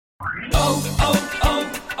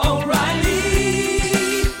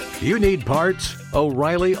O'Reilly. You need parts?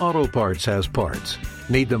 O'Reilly Auto Parts has parts.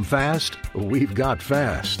 Need them fast? We've got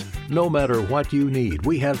fast. No matter what you need,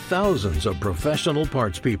 we have thousands of professional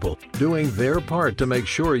parts people doing their part to make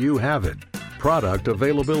sure you have it. Product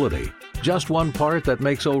availability. Just one part that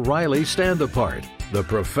makes O'Reilly stand apart. The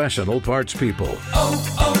professional parts people.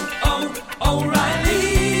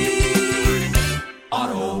 O'Reilly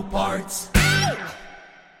Auto Parts.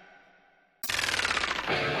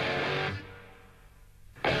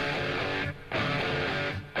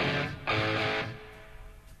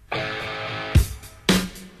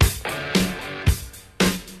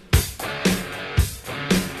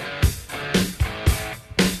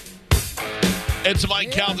 It's the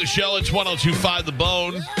Mike Calta Show. It's 102.5 The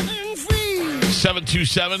Bone.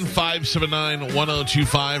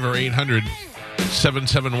 727-579-1025 or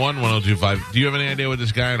 800-771-1025. Do you have any idea what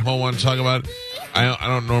this guy in Hull wants to talk about? I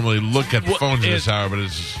don't normally look at the phones at this hour, but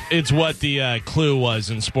it's what the clue was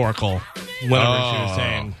in Sporkle. Whatever she was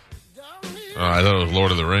saying. I thought it was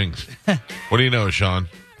Lord of the Rings. What do you know, Sean?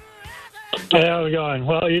 Hey, how's it going?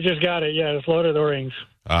 Well, you just got it. Yeah, it's Lord of the Rings.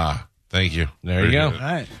 Thank you. There you go. Good. All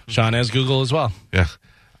right. Sean has Google as well. Yeah.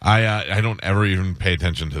 I don't ever even pay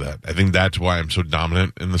attention to that. I think that's why I'm so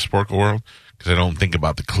dominant in the Sporkle world, because I don't think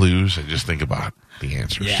about the clues. I just think about the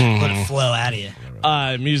answers. Yeah, let it flow out of you.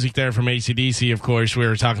 Music there from AC/DC, of course. We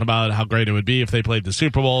were talking about how great it would be if they played the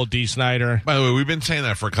Super Bowl. Dee Snider. By the way, we've been saying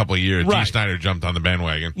that for a couple of years. Right. Dee Snider jumped on the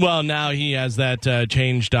bandwagon. Well, now he has that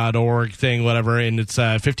change.org thing, whatever, and it's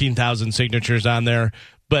 15,000 signatures on there.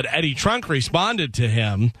 But Eddie Trunk responded to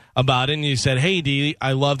him about it, and he said, hey, Dee,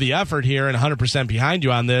 I love the effort here and 100% behind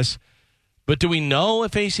you on this. But do we know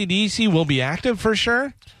if AC/DC will be active for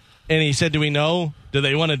sure? And he said, do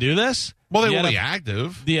they want to do this? Well, they will be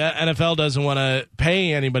active. The NFL doesn't want to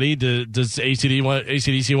pay anybody. Does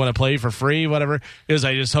AC/DC want to play for free, whatever? Because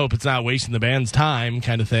I just hope it's not wasting the band's time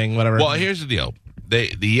kind of thing, whatever. Well, here's the deal.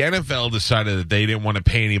 The NFL decided that they didn't want to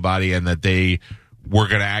pay anybody and that they were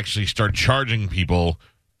going to actually start charging people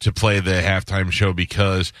to play the halftime show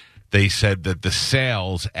because they said that the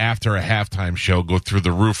sales after a halftime show go through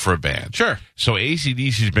the roof for a band. Sure. So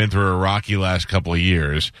AC/DC's been through a rocky last couple of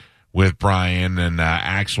years with Brian and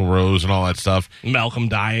Axl Rose and all that stuff. Malcolm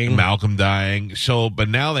dying. So, but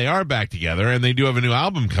now they are back together and they do have a new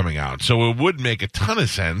album coming out. So it would make a ton of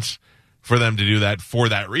sense for them to do that for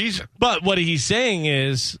that reason. But what he's saying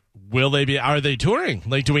is, are they touring?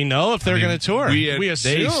 Like, do we know if they're going to tour? We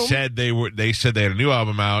assume. They said they had a new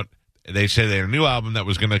album out. They said they had a new album that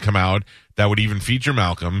was going to come out that would even feature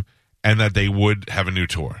Malcolm and that they would have a new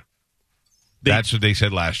tour. That's what they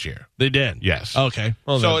said last year. They did? Yes. Okay.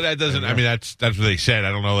 Well, so that doesn't, that's what they said.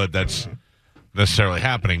 I don't know that that's necessarily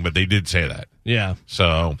happening, but they did say that. Yeah.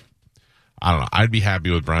 So, I don't know. I'd be happy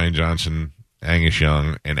with Brian Johnson, Angus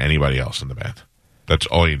Young, and anybody else in the band. That's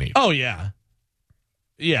all you need. Oh, yeah.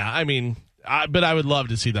 Yeah, I mean, but I would love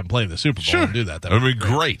to see them play the Super Bowl and do that. That would be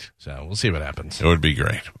great. So we'll see what happens. It would be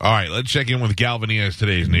great. All right, let's check in with Galvin. He has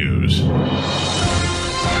today's news. Mother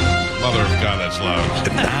of God, that's loud.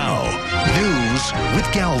 And now, news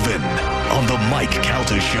with Galvin on the Mike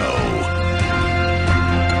Calta Show.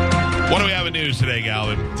 What do we have in news today,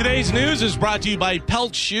 Galvin? Today's news is brought to you by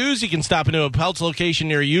Pelt Shoes. You can stop into a Pelt's location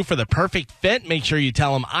near you for the perfect fit. Make sure you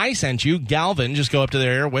tell them I sent you. Galvin, just go up to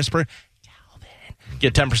their ear, whisper,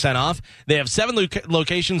 get 10% off. They have 7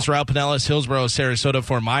 locations throughout Pinellas, Hillsborough, Sarasota,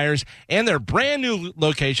 Fort Myers, and their brand new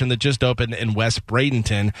location that just opened in West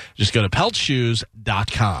Bradenton. Just go to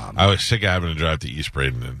peltshoes.com. I was sick of having to drive to East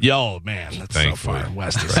Bradenton. Yo, man, that's so far.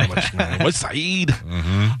 West is so much. West Side.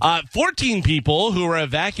 14 people who were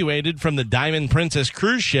evacuated from the Diamond Princess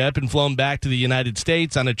cruise ship and flown back to the United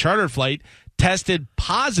States on a charter flight tested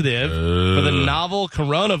positive for the novel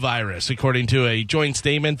coronavirus, according to a joint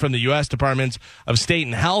statement from the U.S. Departments of State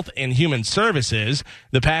and Health and Human Services.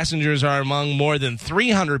 The passengers are among more than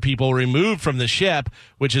 300 people removed from the ship,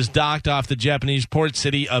 which is docked off the Japanese port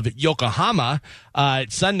city of Yokohama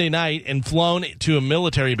Sunday night and flown to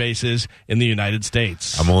military bases in the United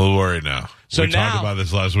States. I'm a little worried now. So we talked about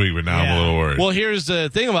this last week, but now I'm a little worried. Well, here's the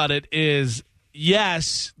thing about it is,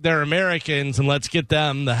 yes, they're Americans, and let's get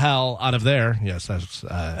them the hell out of there. Yes, that's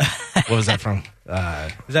what was that from?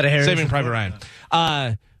 Is that a Harris Saving Private Ryan?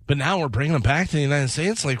 But now we're bringing them back to the United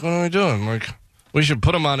States. Like, what are we doing? Like, we should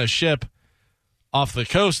put them on a ship off the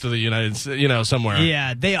coast of the United States, somewhere.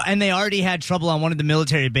 Yeah, they already had trouble on one of the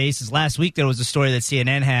military bases. Last week there was a story that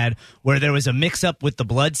CNN had where there was a mix-up with the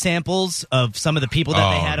blood samples of some of the people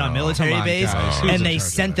that they had on military base, and they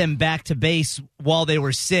sent them back to base while they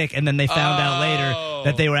were sick, and then they found out later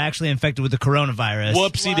that they were actually infected with the coronavirus.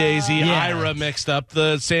 Whoopsie daisy. Yeah. Ira mixed up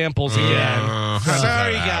the samples again.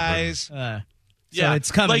 Sorry, guys. So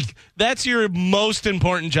it's coming. Like, that's your most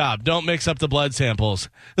important job. Don't mix up the blood samples.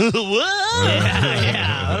 What?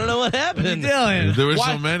 Yeah. I don't know what happened. There were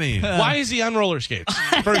so many. Why is he on roller skates?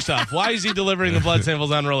 First off, why is he delivering the blood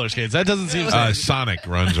samples on roller skates? That doesn't seem safe. Sonic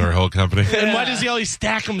runs our whole company. And why does he always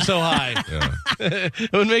stack them so high?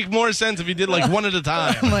 It would make more sense if he did like one at a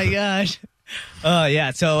time. Oh my gosh.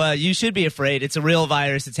 Yeah, so you should be afraid. It's a real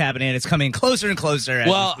virus that's happening, and it's coming closer and closer.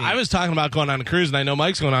 Well, I was talking about going on a cruise, and I know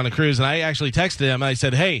Mike's going on a cruise, and I actually texted him, and I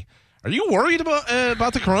said, hey, are you worried about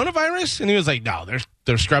the coronavirus? And he was like, no,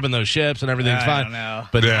 they're scrubbing those ships, and everything's fine. I don't know.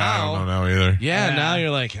 But I don't know either. Yeah, now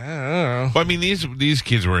you're like, I don't know. Well, I mean, these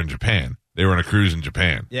kids were in Japan. They were on a cruise in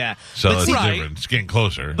Japan. Yeah. So But it's see- different. It's getting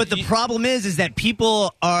closer. But the problem is that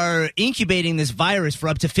people are incubating this virus for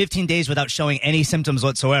up to 15 days without showing any symptoms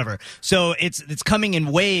whatsoever. So it's coming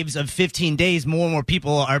in waves of 15 days. More and more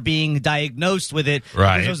people are being diagnosed with it.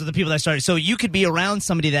 Right. Because those are the people that started. So you could be around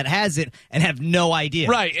somebody that has it and have no idea.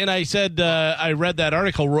 Right, and I said, I read that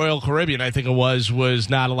article, Royal Caribbean, I think it was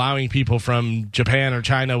not allowing people from Japan or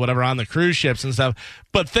China, whatever, on the cruise ships and stuff.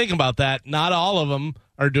 But think about that. Not all of them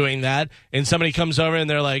are doing that, and somebody comes over and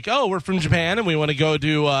they're like, oh, we're from Japan and we want to go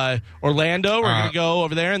to Orlando. We're going to go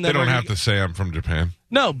over there. And then they don't have to say I'm from Japan.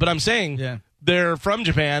 No, but I'm saying they're from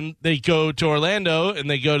Japan. They go to Orlando and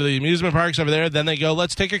they go to the amusement parks over there. Then they go,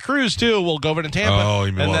 let's take a cruise too. We'll go over to Tampa. Oh,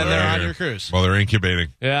 you mean and while then they're on here. your cruise. Well, they're incubating.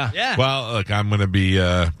 Yeah. Yeah. Well, look, I'm going to be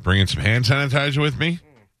bringing some hand sanitizer with me,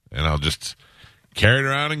 and I'll just carry it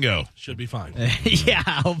around and go. Should be fine. Yeah,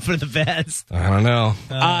 I hope for the best. I don't know.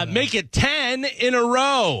 Make it 10 in a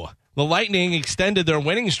row. The Lightning extended their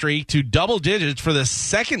winning streak to double digits for the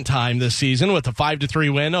second time this season with a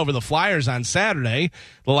 5-3 win over the Flyers on Saturday.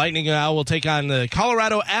 The Lightning now will take on the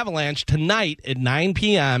Colorado Avalanche tonight at 9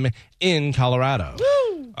 p.m. in Colorado.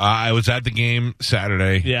 I was at the game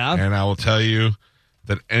Saturday. Yeah. And I will tell you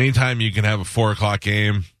that anytime you can have a 4 o'clock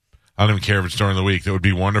game, I don't even care if it's during the week, that would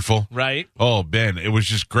be wonderful. Right. Oh, Ben, it was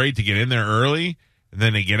just great to get in there early. And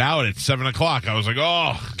then they get out at 7 o'clock. I was like,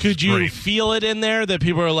 oh. Could you great. feel it in there that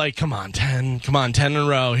people are like, come on, 10 in a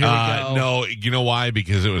row. Here we go. No, you know why?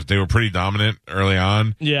 Because they were pretty dominant early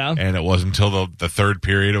on. Yeah. And it wasn't until the third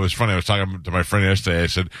period. It was funny. I was talking to my friend yesterday. I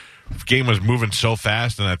said, the game was moving so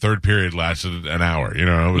fast, and that third period lasted an hour. You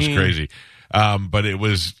know, it was crazy. But it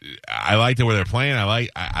was, I liked the way they're playing.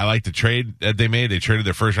 I like the trade that they made. They traded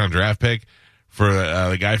their first round draft pick for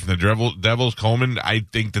the guy from the Devils, Coleman. I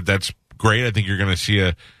think that's great. I think you're going to see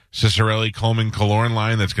a Cicerelli, Coleman, Killorn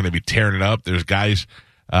line that's going to be tearing it up. There's guys,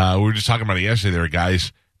 we were just talking about it yesterday. There are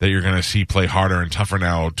guys that you're going to see play harder and tougher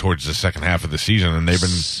now towards the second half of the season, and they've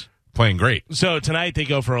been playing great. So tonight they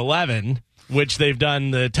go for 11, which they've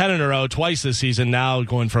done the 10 in a row twice this season. Now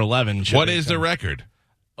going for 11. What is the record?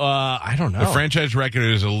 I don't know. The franchise record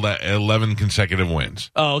is 11 consecutive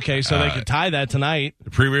wins. Oh, okay. So they could tie that tonight.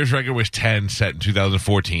 The previous record was 10, set in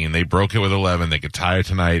 2014. They broke it with 11. They could tie it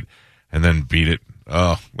tonight and then beat it.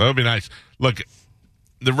 Oh, that would be nice. Look,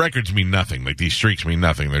 the records mean nothing. Like, these streaks mean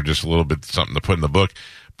nothing. They're just a little bit something to put in the book.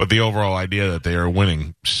 But the overall idea that they are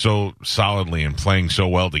winning so solidly and playing so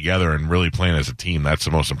well together and really playing as a team, that's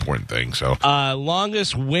the most important thing. So,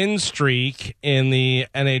 longest win streak in the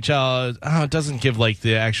NHL. Oh, it doesn't give like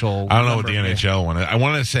the actual. I don't know what the number. NHL one is. I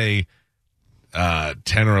want to say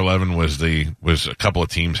 10 or 11 was a couple of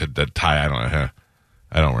teams that tie.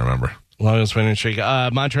 I don't remember. Longest winning streak.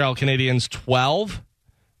 Montreal Canadiens 12.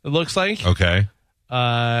 It looks like. Okay.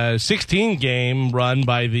 16 game run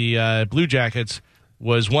by the Blue Jackets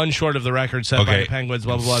was one short of the record set by the Penguins.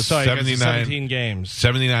 Blah blah blah. Sorry, 17 games.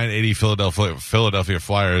 79-80 Philadelphia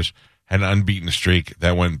Flyers had an unbeaten streak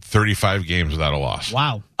that went 35 games without a loss.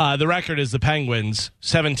 Wow. The record is the Penguins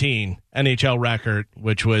 17 NHL record,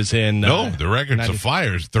 which was in the record's the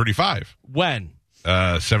Flyers 35. When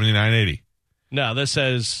 79-80. No, this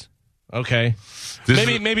says okay.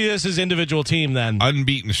 Maybe this is individual team then.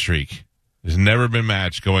 Unbeaten streak. Has never been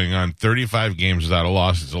matched, going on 35 games without a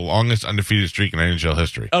loss. It's the longest undefeated streak in NHL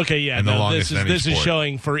history. Okay, yeah. And the longest this in any is sport.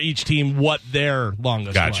 Showing for each team what their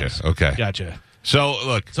longest Gotcha. was. Okay. Gotcha. So,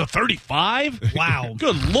 look. So 35? Wow.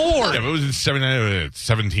 Good Lord. Yeah, if it was in 79,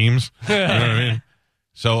 7 teams. You know what I mean?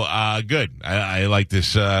 So, good. I like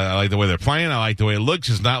this. I like the way they're playing. I like the way it looks.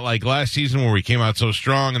 It's not like last season where we came out so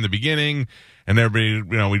strong in the beginning and everybody,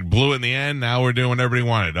 we blew it in the end. Now we're doing what everybody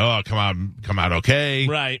wanted. Oh, come out okay.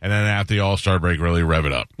 Right. And then after the All-Star break, really rev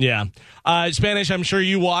it up. Yeah. Spanish, I'm sure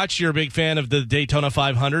you watch. You're a big fan of the Daytona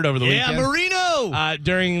 500 over the weekend. Yeah, Marino. Whoa!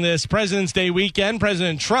 During this President's Day weekend,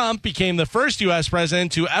 President Trump became the first U.S.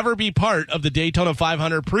 president to ever be part of the Daytona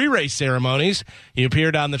 500 pre-race ceremonies. He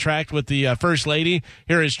appeared on the track with the First Lady.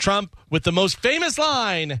 Here is Trump with the most famous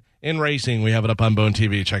line in racing. We have it up on Bone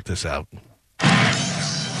TV. Check this out.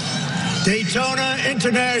 Daytona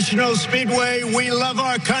International Speedway, we love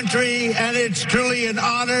our country, and it's truly an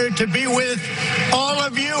honor to be with all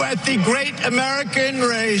of you at the great American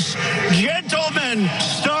race. Gentlemen,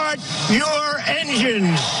 start your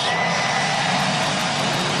engines.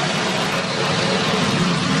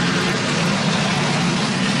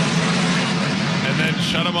 And then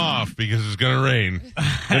shut them off because it's going to rain.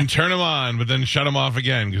 Then turn them on, but then shut them off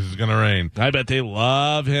again because it's going to rain. I bet they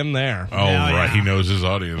love him there. Oh, right. He knows his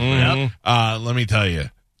audience. Let me tell you,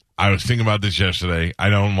 I was thinking about this yesterday. I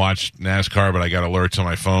don't watch NASCAR, but I got alerts on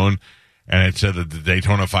my phone, and it said that the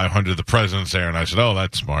Daytona 500, the president's there, and I said, oh,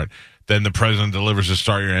 that's smart. Then the president delivers to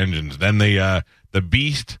start your engines. Then the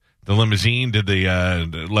Beast, the limousine,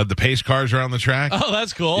 led the pace cars around the track. Oh,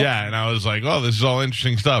 that's cool. Yeah, and I was like, oh, this is all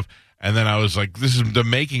interesting stuff. And then I was like, this is the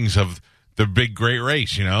makings of the big, great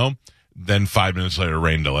race, you know? Then 5 minutes later,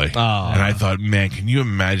 rain delay. And I thought, man, can you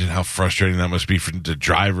imagine how frustrating that must be for the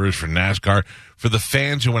drivers, for NASCAR, for the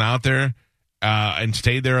fans who went out there and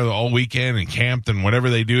stayed there all weekend and camped and whatever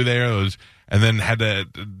they do there, and then had to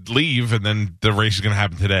leave, and then the race is going to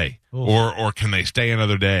happen today. Or can they stay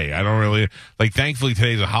another day? I don't really thankfully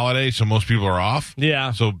today's a holiday, so most people are off.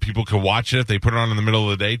 Yeah. So people could watch it if they put it on in the middle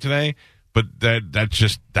of the day today. But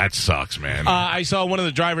that sucks, man. I saw one of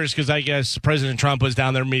the drivers, because I guess President Trump was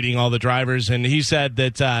down there meeting all the drivers, and he said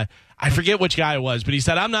that, I forget which guy it was, but he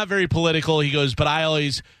said, I'm not very political. He goes, but I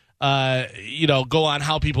always, go on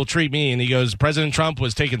how people treat me. And he goes, President Trump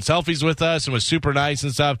was taking selfies with us and was super nice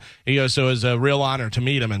and stuff. He goes, so it was a real honor to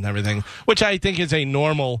meet him and everything, which I think is a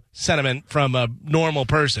normal sentiment from a normal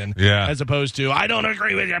person. Yeah. As opposed to, I don't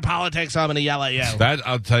agree with your politics, I'm going to yell at you. That,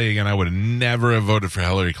 I'll tell you again, I would never have voted for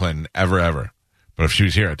Hillary Clinton, ever. But if she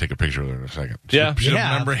was here, I'd take a picture with her in a second. She's a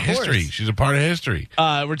member of history. She's a part of history.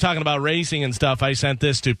 We're talking about racing and stuff. I sent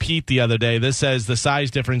this to Pete the other day. This says the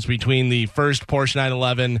size difference between the first Porsche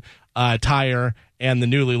 911 tire and the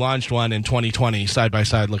newly launched one in 2020, side by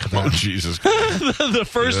side. Look at that. Oh, Jesus. The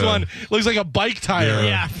first one looks like a bike tire.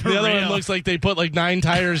 Yeah, the other one looks like they put 9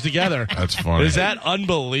 tires together. That's funny. Is that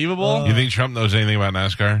unbelievable? You think Trump knows anything about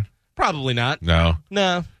NASCAR? Probably not. No.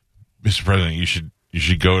 Mr. President, you should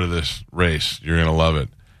go to this race. You're going to love it.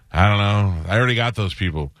 I don't know. I already got those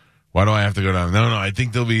people. Why do I have to go down? No, I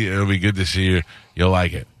think it'll be good to see you. You'll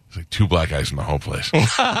like it. It's like 2 black guys in the whole place.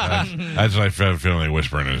 That's what I feel like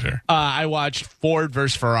whispering is here. I watched Ford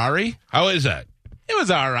versus Ferrari. How is that? It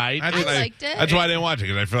was all right. I liked it. That's why I didn't watch it,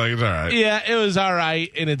 because I feel like it's all right. Yeah, it was all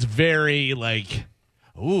right, and it's very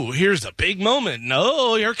ooh, here's a big moment.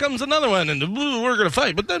 No, here comes another one, and we're going to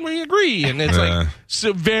fight, but then we agree. And it's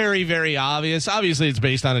so very, very obvious. Obviously, it's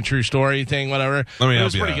based on a true story thing, whatever. Let me help it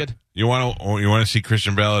was you pretty out. good. You want to see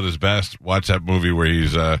Christian Bale at his best? Watch that movie where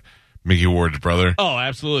he's Mickey Ward's brother. Oh,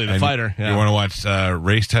 absolutely, the and fighter. Yeah. You want to watch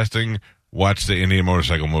race testing? Watch the Indian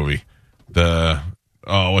motorcycle movie.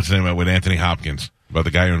 What's the name of it? With Anthony Hopkins, about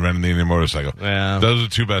the guy who invented the Indian motorcycle. Yeah. Those are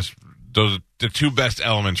the two best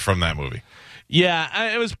elements from that movie.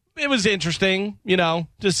 Yeah, it was interesting,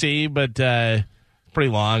 to see, but pretty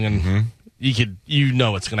long, and you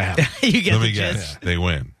know what's going to happen. You get Let the me guess. gist. They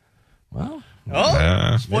win. Well,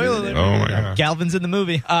 Spoiler alert. Oh, my God. Galvin's in the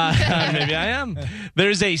movie. maybe I am.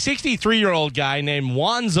 There's a 63-year-old guy named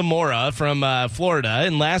Juan Zamora from Florida,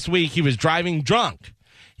 and last week he was driving drunk.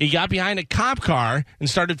 He got behind a cop car and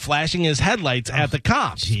started flashing his headlights at the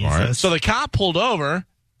cops. Jesus. So the cop pulled over,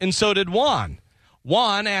 and so did Juan.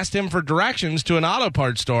 Juan asked him for directions to an auto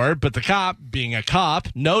parts store, but the cop, being a cop,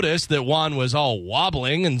 noticed that Juan was all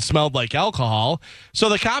wobbling and smelled like alcohol. So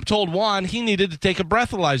the cop told Juan he needed to take a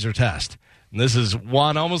breathalyzer test. And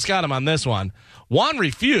Juan almost got him on this one. Juan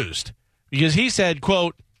refused because he said,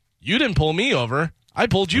 quote, "You didn't pull me over. I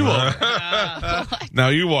pulled you over." Now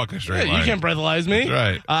you walk a straight line. You can't breathalyze me.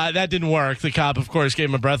 That's right. That didn't work. The cop, of course, gave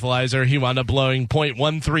him a breathalyzer. He wound up blowing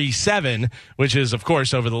 .137, which is, of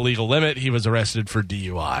course, over the legal limit. He was arrested for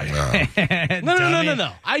DUI.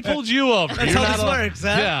 No. I pulled you over. That's how this works, huh?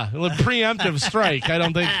 Yeah, a preemptive strike. I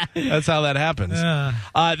don't think that's how that happens.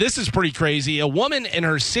 This is pretty crazy. A woman and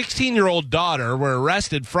her 16-year-old daughter were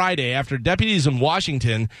arrested Friday after deputies in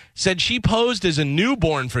Washington said she posed as a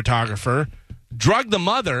newborn photographer, drugged the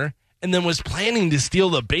mother, and then was planning to steal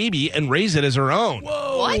the baby and raise it as her own.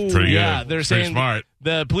 Whoa. What? Pretty Yeah, good. they're Pretty saying smart.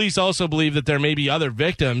 the police also believe that there may be other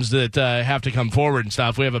victims that have to come forward and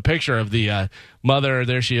stuff. We have a picture of the mother.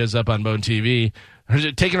 There she is up on Bone TV.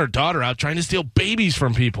 taking her daughter out trying to steal babies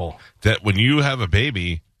from people. That when you have a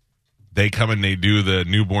baby, they come and they do the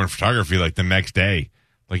newborn photography like the next day.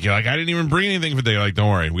 Like, you're like, I didn't even bring anything for the day. Like, don't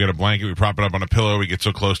worry. We got a blanket. We prop it up on a pillow. We get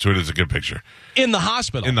so close to it. It's a good picture. In the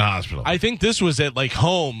hospital. In the hospital. I think this was at, like,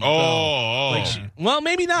 home. Well,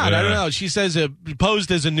 maybe not. Yeah. I don't know. She says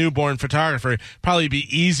posed as a newborn photographer. Probably be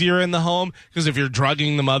easier in the home because if you're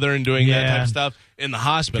drugging the mother and doing that type of stuff in the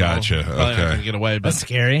hospital. Gotcha. Probably not Okay. going to get away. But That's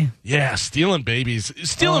scary. yeah, stealing babies.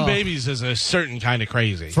 Stealing babies is a certain kind of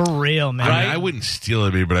crazy. For real, man. I mean, I wouldn't steal a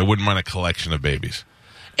baby, but I wouldn't mind a collection of babies.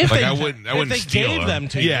 If Like, they, I wouldn't if they steal gave them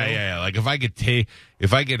to yeah, you. Yeah. Like, if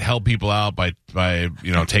I could help people out by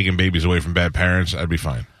taking babies away from bad parents, I'd be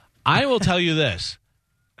fine. I will tell you this.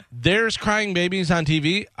 There's crying babies on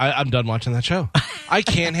TV. I'm done watching that show. I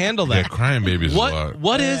can't handle that. Yeah, crying babies is a lot.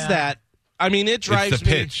 What is that? I mean, it drives It's the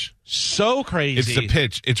me pitch. so crazy. It's the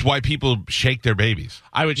pitch. It's why people shake their babies.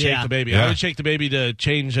 I would shake Yeah. the baby. Yeah. I would shake the baby to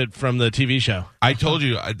change it from the TV show. I told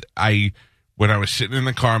you, I when I was sitting in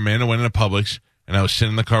the car, Amanda went into Publix, and I was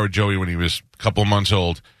sitting in the car with Joey when he was a couple of months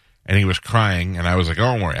old, and he was crying, and I was like, oh,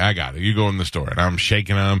 don't worry, I got it. You go in the store. And I'm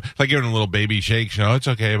shaking him, like giving him a little baby shakes. It's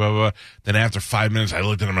okay, blah, blah, blah. Then after 5 minutes, I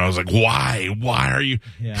looked at him, and I was like, why? Why are you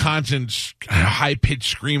constant, high-pitched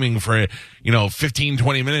screaming for, 15,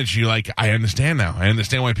 20 minutes? I understand now. I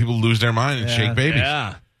understand why people lose their mind and shake babies.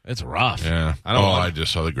 Yeah. It's rough. Yeah. I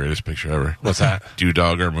just saw the greatest picture ever. What's that?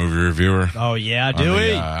 Dog, our movie reviewer. Oh, yeah, on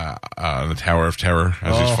Dewey. on the Tower of Terror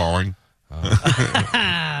as he's falling.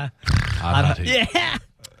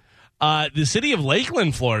 The city of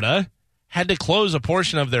Lakeland, Florida, had to close a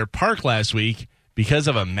portion of their park last week because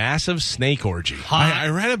of a massive snake orgy. I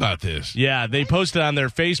read about this. Yeah, they posted on their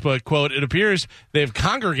Facebook, quote, it appears they've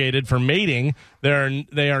congregated for mating.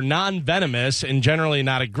 They are non-venomous and generally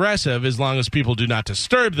not aggressive as long as people do not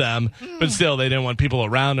disturb them. But still, they didn't want people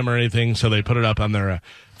around them or anything, so they put it up on their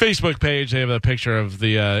Facebook page. They have a picture of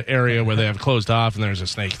the area where they have closed off, and there's a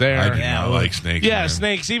snake there. I do not like snakes. Yeah, man.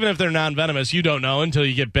 snakes, even if they're non-venomous, you don't know until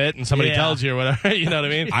you get bit and somebody tells you or whatever. You know what I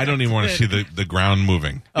mean? I don't even want to see the ground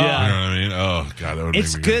moving. Yeah. You know what I mean? Oh, God. That would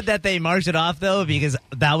It's make me good that they marked it off, though, because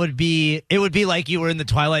it would be like you were in the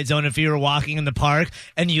Twilight Zone if you were walking in the park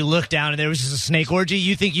and you look down and there was just a snake orgy.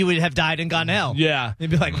 You think you would have died and gone to hell. Yeah. They'd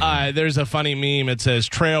be like, there's a funny meme. It says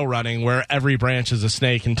trail running where every branch is a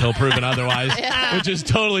snake until proven otherwise, which is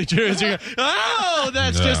totally true. So you go, oh,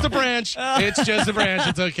 that's just a branch. It's just a branch.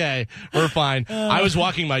 It's okay. We're fine. I was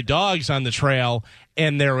walking my dogs on the trail,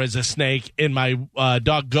 and there was a snake, and my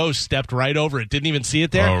dog Ghost stepped right over it. Didn't even see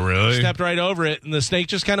it there. Oh, really? Stepped right over it, and the snake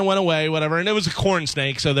just kind of went away, whatever. And it was a corn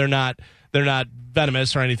snake, so they're not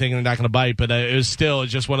venomous or anything. They're not going to bite, but it was still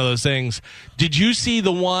just one of those things. Did you see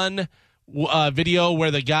the one video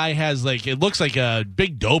where the guy has, like, it looks like a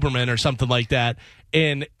big Doberman or something like that,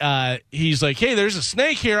 and he's like, hey, there's a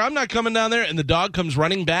snake here. I'm not coming down there. And the dog comes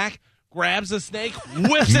running back, grabs the snake,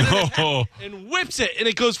 whips it, and whips it, and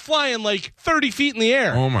it goes flying like 30 feet in the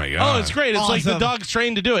air. Oh, my God. Oh, it's great. It's like the dog's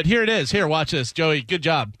trained to do it. Here it is. Here, watch this. Joey, good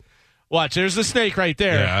job. Watch, there's the snake right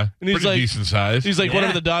there. Yeah, and he's pretty like, decent size. He's like,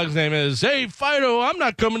 whatever the dog's name is, hey, Fido, I'm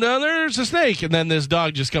not coming down there. There's a snake. And then this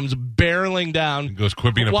dog just comes barreling down. It goes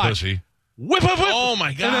quit being a pussy. Whip, whip, whip. Oh,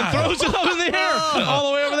 my God. And then throws it up in the air all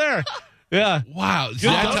the way over there. Yeah. Wow.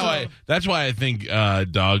 Good That's why I think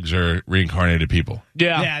dogs are reincarnated people.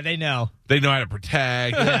 Yeah. yeah, they know. They know how to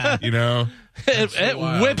protect, you know. It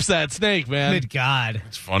whips that snake, man. Good God.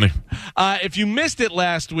 It's funny. If you missed it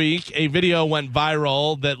last week, a video went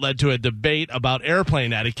viral that led to a debate about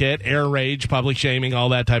airplane etiquette, air rage, public shaming, all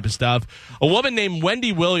that type of stuff. A woman named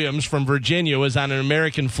Wendy Williams from Virginia was on an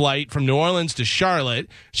American flight from New Orleans to Charlotte.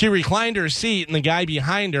 She reclined her seat, and the guy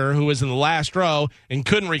behind her, who was in the last row and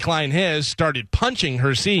couldn't recline his, started punching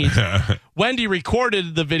her seat. Wendy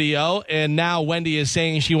recorded the video, and now Wendy is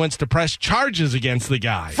saying she wants to press charges against the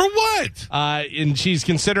guy. For what? And she's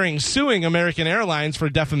considering suing American Airlines for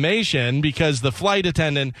defamation because the flight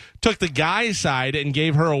attendant took the guy's side and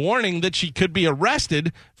gave her a warning that she could be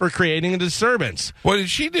arrested for creating a disturbance. What did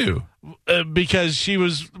she do? Because she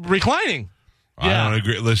was reclining. I don't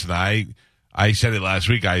agree. Listen, I said it last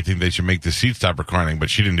week. I think they should make the seat stop reclining, but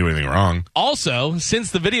she didn't do anything wrong. Also,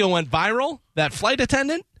 since the video went viral, that flight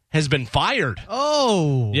attendant has been fired.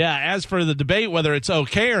 Oh. Yeah, as for the debate whether it's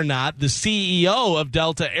okay or not, the CEO of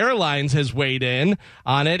Delta Airlines has weighed in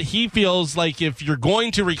on it. He feels like if you're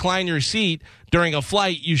going to recline your seat during a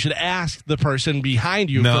flight, you should ask the person behind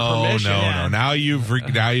you for permission. No. Now you've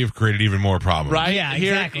created even more problems. Right? Yeah,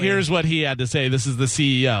 exactly. Here's what he had to say. This is the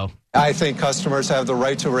CEO. I think customers have the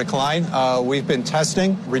right to recline. We've been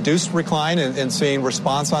testing reduced recline and seeing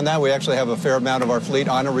response on that. We actually have a fair amount of our fleet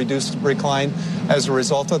on a reduced recline as a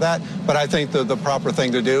result of that. But I think the proper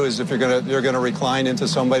thing to do is if you're gonna recline into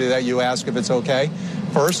somebody, that you ask if it's okay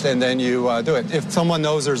first, and then you do it. If someone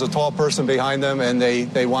knows there's a tall person behind them and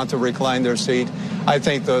they want to recline their seat, I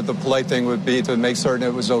think the polite thing would be to make certain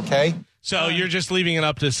it was okay. So you're just leaving it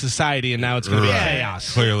up to society, and now it's going to be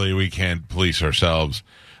chaos. Clearly, we can't police ourselves.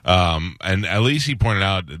 And at least he pointed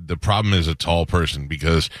out the problem is a tall person,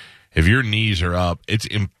 because if your knees are up, it's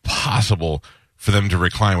impossible for them to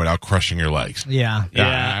recline without crushing your legs. Yeah.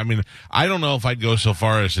 I mean, I don't know if I'd go so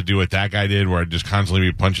far as to do what that guy did, where I'd just constantly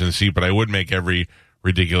be punching the seat, but I would make every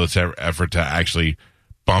ridiculous effort to actually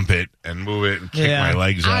bump it and move it and kick my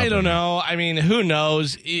legs up. I don't know. I mean, who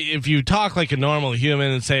knows? If you talk like a normal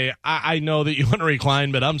human and say, I know that you want to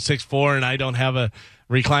recline, but I'm 6'4" and I don't have a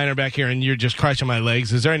recliner back here and you're just crushing my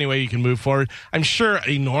legs, is there any way you can move forward? I'm sure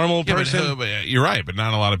a normal person... But you're right, but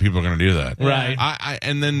not a lot of people are going to do that. Right.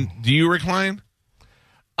 And then, do you recline?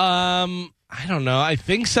 I don't know. I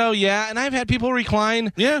think so, yeah. And I've had people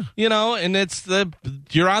recline. Yeah. You know, and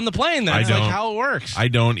you're on the plane. That's like how it works. I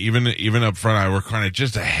don't. Even up front, I recline it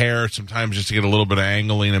just a hair sometimes just to get a little bit of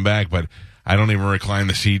angle leaning back, but I don't even recline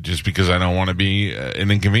the seat just because I don't want to be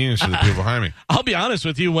an inconvenience to the people behind me. I'll be honest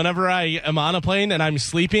with you. Whenever I am on a plane and I'm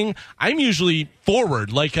sleeping, I'm usually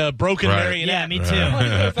forward, like a broken marionette. Yeah, me too.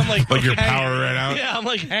 I'm like your power ran out? Yeah, I'm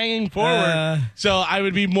like hanging forward. So I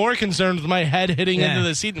would be more concerned with my head hitting into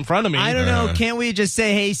the seat in front of me. I don't know. Can't we just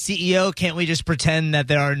say, hey, CEO, can't we just pretend that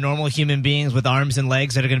there are normal human beings with arms and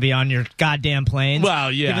legs that are going to be on your goddamn planes?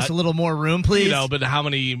 Well, yeah. Give us a little more room, please. You know, but how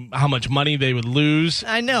much money they would lose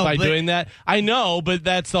by doing that? I know, but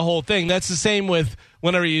that's the whole thing. That's the same with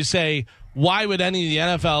whenever you say, why would any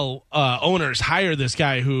of the NFL owners hire this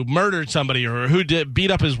guy who murdered somebody or who beat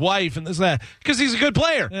up his wife and this and that? Because he's a good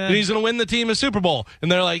player and he's going to win the team a Super Bowl. And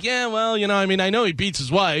they're like, yeah, well, you know, I mean, I know he beats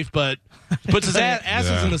his wife, but puts his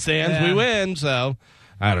asses in the stands, we win. So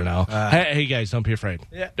I don't know. Hey, guys, don't be afraid.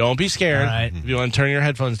 Yeah. Don't be scared. Right. If you want to turn your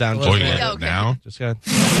headphones down, now. Just go ahead.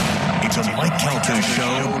 It's a Mike Calta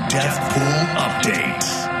Show Death Pool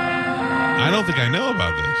Update. I don't think I know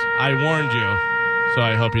about this. I warned you, so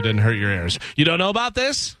I hope you didn't hurt your ears. You don't know about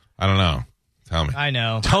this? I don't know. Tell me. I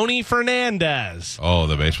know. Tony Fernandez. Oh,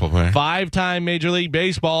 the baseball player? 5-time Major League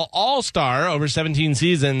Baseball All-Star over 17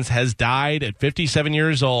 seasons has died at 57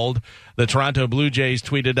 years old. The Toronto Blue Jays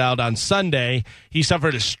tweeted out on Sunday he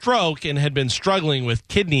suffered a stroke and had been struggling with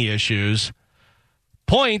kidney issues.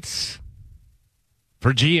 Points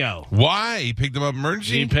for Gio. Why? He picked him up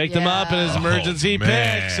emergency? He picked him up in his emergency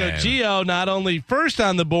pick. So Gio not only first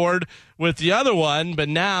on the board with the other one, but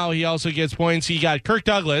now he also gets points. He got Kirk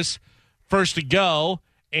Douglas first to go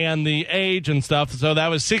and the age and stuff. So that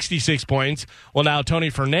was 66 points. Well, now Tony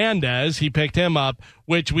Fernandez, he picked him up,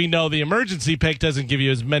 which we know the emergency pick doesn't give you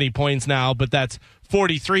as many points now, but that's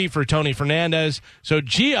 43 for Tony Fernandez. So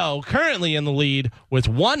Gio currently in the lead with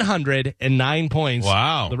 109 points.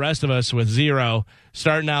 Wow. The rest of us with 0.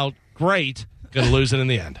 Starting out great. Going to lose it in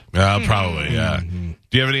the end. Probably, yeah.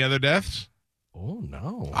 Do you have any other deaths? Oh,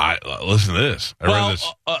 no. Listen to this. I read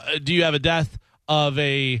this. Do you have a death of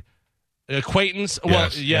a acquaintance?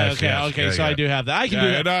 Yes, Okay. So I do have that. I can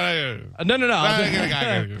do that.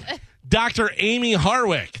 No. Dr. Amy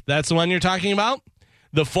Harwick. That's the one you're talking about?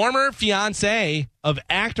 The former fiance of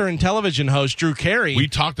actor and television host Drew Carey. We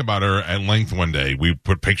talked about her at length one day. We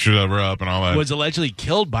put pictures of her up and all that. Was allegedly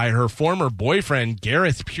killed by her former boyfriend,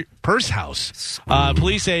 Gareth Pursehouse.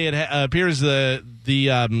 Police say it appears the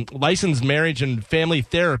licensed marriage and family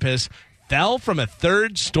therapist fell from a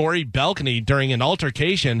third-story balcony during an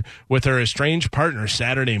altercation with her estranged partner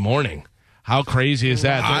Saturday morning. How crazy is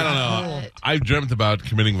that? I don't know. I've dreamt about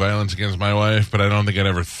committing violence against my wife, but I don't think I'd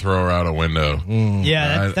ever throw her out a window.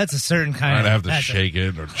 Yeah, that's a certain kind I'd of... have to shake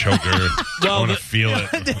it or choke her. I want to feel it.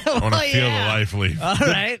 I want to feel the life leave. All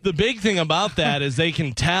right. The big thing about that is they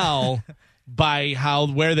can tell by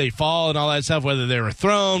where they fall and all that stuff, whether they were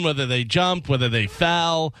thrown, whether they jumped, whether they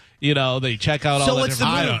fell. You know, they check out all the different... So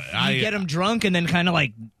what's the move? You get them drunk and then kind of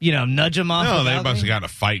like, nudge them off. No, they must have gotten a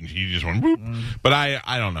fight and she just went boop. But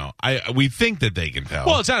I don't know. We think that they can tell.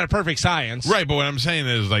 Well, it's not a perfect science. Right, but what I'm saying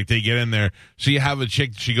is like they get in there. So you have a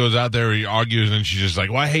chick, she goes out there, he argues, and she's just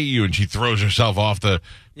like, well, I hate you. And she throws herself off the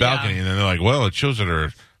balcony. And then they're like, well, it shows that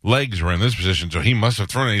her legs were in this position, so he must have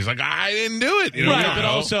thrown it. He's like, I didn't do it. Right, but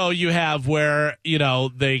also you have where,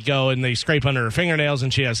 they go and they scrape under her fingernails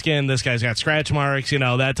and she has skin. This guy's got scratch marks,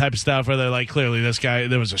 that type of stuff where they're like, clearly this guy,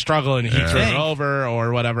 there was a struggle and he threw it over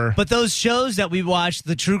or whatever. But those shows that we watch,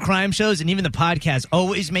 the true crime shows and even the podcast,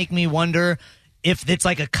 always make me wonder, if it's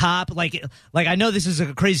like a cop, like I know this is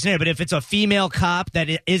a crazy scenario, but if it's a female cop that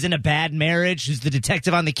is in a bad marriage, who's the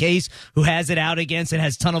detective on the case, who has it out against and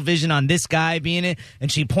has tunnel vision on this guy being it,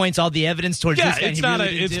 and she points all the evidence towards this guy.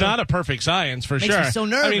 It's not a perfect science for Makes sure. me so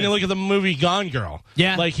nervous. I mean, you look at the movie Gone Girl.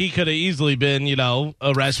 Yeah, like he could have easily been,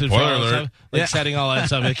 arrested for all that stuff, setting all that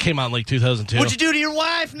stuff. It came out in like 2002. What'd you do to your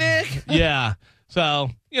wife, Nick? Yeah. So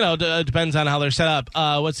it depends on how they're set up.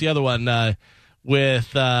 What's the other one?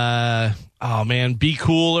 With Be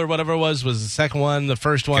Cool or whatever it was the second one. The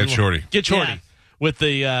first one, Get Shorty, yeah. with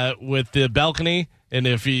the balcony, and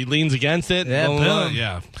if he leans against it,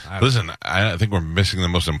 boom. Listen, I think we're missing the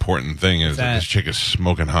most important thing is that this chick is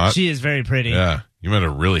smoking hot. She is very pretty. Yeah, you better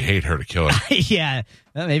really hate her to kill her. Yeah,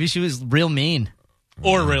 well, maybe she was real mean,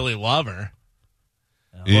 or really love her.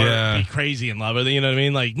 Yeah, or be crazy and love her. You know what I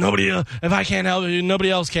mean? Like if I can't help you, nobody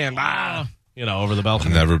else can. Over the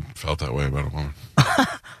balcony. I never felt that way about a woman.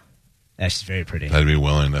 Yeah, she's very pretty. I'd be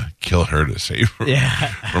willing to kill her to save her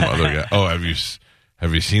from other guys. Oh, have you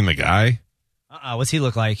seen the guy? What's he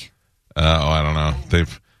look like? I don't know.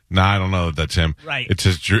 I don't know that that's him. Right. It's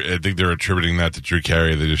just I think they're attributing that to Drew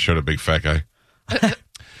Carey. They just showed a big fat guy.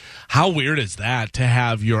 How weird is that to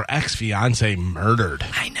have your ex-fiance murdered?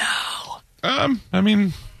 I know. I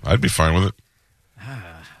mean, I'd be fine with it.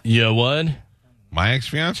 You would? My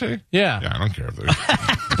ex-fiance? Yeah. Yeah, I don't care if they're...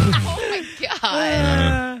 Oh, my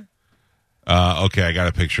God. Okay, I got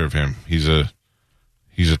a picture of him. He's a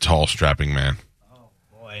tall, strapping man. Oh,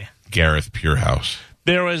 boy. Gareth Purehouse.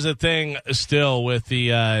 There was a thing still with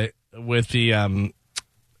the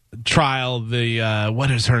trial.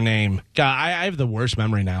 What is her name? God, I have the worst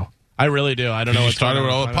memory now. I really do. I don't know what's going on. You started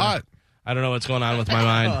with all the pot. I don't know what's going on with my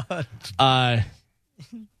mind.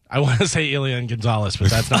 I want to say Elian Gonzalez, but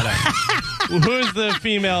that's not it. Who's the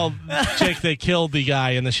female chick that killed the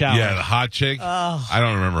guy in the shower? Yeah, the hot chick. Oh. I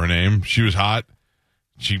don't remember her name. She was hot.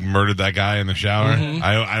 She murdered that guy in the shower. Mm-hmm.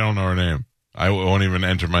 I don't know her name. I won't even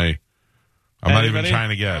enter my... I'm not even trying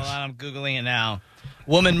to guess. Hold on, I'm Googling it now.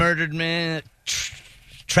 Woman murdered man.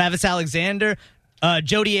 Travis Alexander.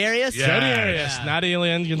 Jodi Arias? Yeah. Jodi Arias, not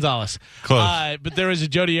Elian Gonzalez. Close. But there was a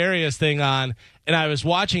Jodi Arias thing on, and I was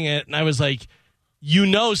watching it, and I was like,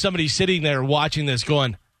 somebody's sitting there watching this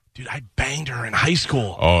going, dude, I banged her in high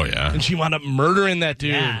school. Oh, yeah. And she wound up murdering that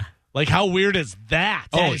dude. Yeah. Like, how weird is that?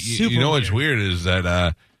 Oh, you know what's weird is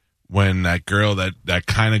that when that girl, that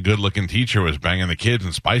kind of good-looking teacher was banging the kids,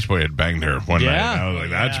 and Spice Boy had banged her one night. And I was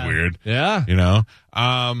like, that's weird. Yeah.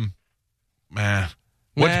 Man.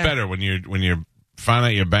 What's better, when you find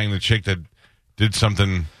out you banged the chick that did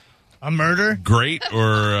something... A murder? Great,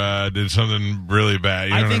 or did something really bad?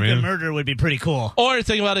 You know what I mean? The murder would be pretty cool. Or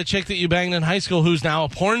think about a chick that you banged in high school who's now a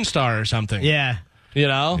porn star or something. Yeah.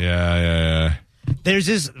 Yeah. There's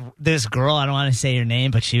this girl, I don't want to say her name,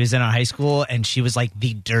 but she was in our high school, and she was like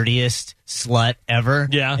the dirtiest slut ever.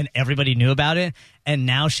 Yeah. And everybody knew about it. And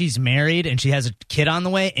now she's married, and she has a kid on the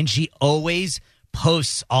way, and she always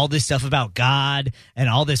posts all this stuff about God and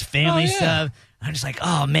all this family stuff. I'm just like,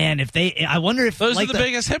 oh man, I wonder if those are the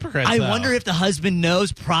biggest hypocrites. I wonder if the husband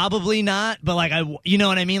knows. Probably not, but like you know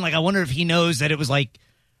what I mean? Like I wonder if he knows that it was like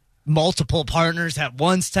multiple partners at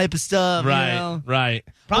once type of stuff. Right, you know? right.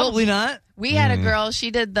 Probably not. We had a girl. She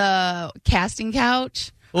did the casting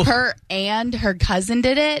couch. Her and her cousin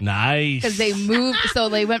did it. Nice. Because they moved. So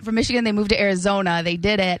they went from Michigan. They moved to Arizona. They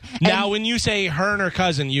did it. Now, when you say her and her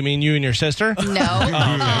cousin, you mean you and your sister? No. No.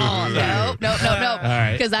 All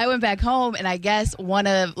right. Because I went back home, and I guess one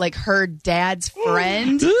of her dad's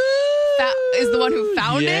friends is the one who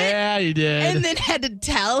found it. Yeah, you did. And then had to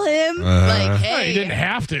tell him, hey. Oh, you didn't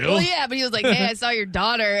have to. Well, yeah, but he was like, hey, I saw your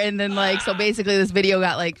daughter. And then, so basically this video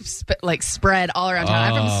got, spread all around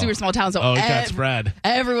town. I'm from a super small town, so it got spread.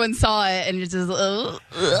 Everyone saw it, and it's just,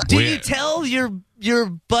 Did you tell your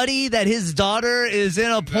buddy that his daughter is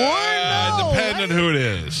in a porn? No. Depending on who it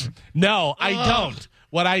is. No, I don't.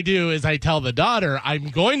 What I do is I tell the daughter, I'm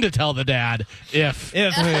going to tell the dad if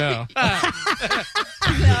you know.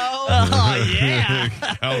 No. Oh, yeah.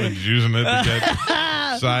 Calvin's using it to get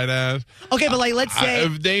side ass. Okay, but let's say...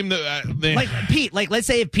 Pete, let's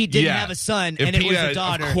say if Pete didn't have a son and it was a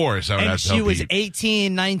daughter. Of course I would have to tell she was Pete.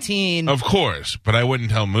 18, 19. Of course, but I wouldn't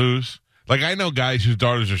tell Moose. I know guys whose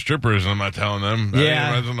daughters are strippers, and I'm not telling them.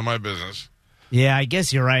 Yeah. That's none of my business. Yeah, I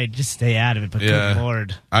guess you're right. Just stay out of it, but good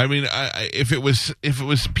Lord. I mean, if it was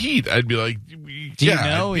Pete, I'd be like, Do you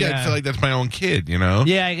know? I feel like that's my own kid, you know?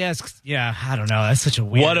 Yeah, I guess. Yeah, I don't know. That's such a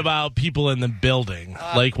weird... What about people in the building?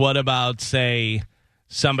 What about, say,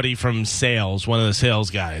 somebody from sales, one of the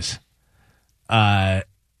sales guys?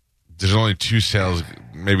 There's only 2 sales,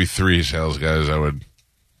 maybe 3 sales guys I would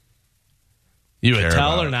You would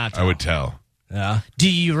tell about. or not tell? I would tell. Yeah. Do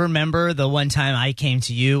you remember the one time I came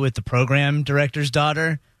to you with the program director's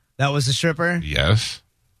daughter? That was a stripper? Yes.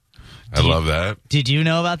 I love that. Did you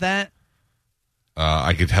know about that?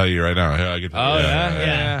 I could tell you right now. I could tell you.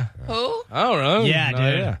 Yeah. Who? Oh, really? Yeah,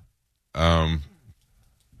 dude. Yeah.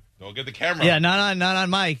 Don't get the camera. Yeah, not on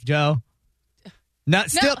Mike, Joe.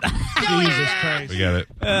 Not still. Jesus Christ. We got it.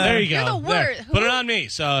 There you go. You're the worst. There. Put it on me.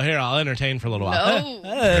 So here, I'll entertain for a little while. No.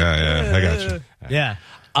 Yeah, I got you. Yeah.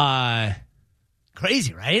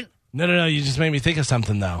 Crazy, right? No. You just made me think of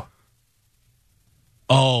something, though.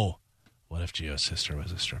 Oh. What if Gio's sister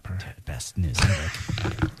was a stripper? Best news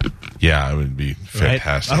ever. Yeah, it would be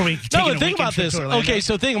fantastic. Are we taking a think about weekend trip this. to Orlando? Okay,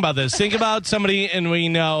 so think about this. Think about somebody, and we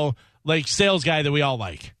know, like, sales guy that we all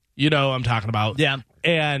like. You know what I'm talking about. Yeah.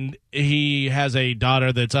 And he has a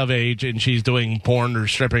daughter that's of age, and she's doing porn or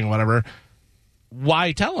stripping, whatever.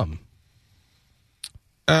 Why tell him?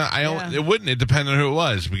 It wouldn't. It depends on who it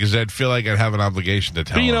was, because I'd feel like I'd have an obligation to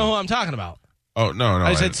tell But you him. know who I'm talking about. Oh, no.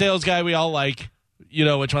 I said sales guy we all like. You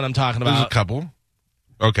know which one I'm talking There's about. a couple.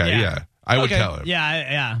 Okay, yeah. I would tell him.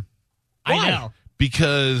 Yeah. Why? I know.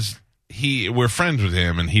 Because we're friends with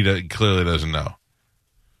him, and he clearly doesn't know.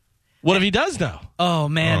 What if he does know? Oh,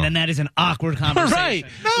 man, then that is an awkward conversation. Right.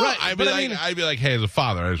 No, Right. I'd be like, hey, as a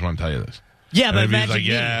father, I just want to tell you this. Yeah, And but if he's imagine like, me.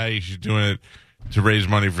 yeah, she's doing it to raise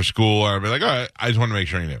money for school, I'd be like, all right, I just want to make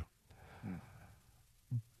sure you knew.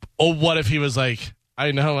 Or what if he was like,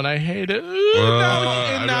 I know and I hate it.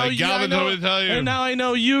 I'd be like, Galvin told me to tell you. And now I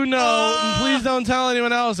know you know. And please don't tell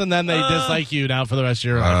anyone else. And then they dislike you now for the rest of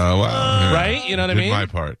your life. Well, Right? You know what I did mean? my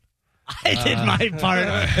part. I did my part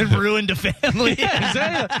and ruined a family. Yeah,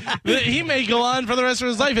 exactly. He may go on for the rest of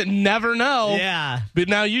his life and never know. Yeah. But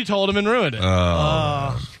now you told him and ruined it.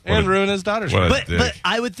 And ruined his daughter's what a life. dick. But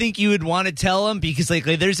I would think you would want to tell him because like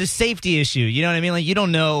there's a safety issue. You know what I mean? Like you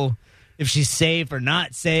don't know if she's safe or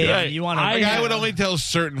not safe. Right. You want to. I would only tell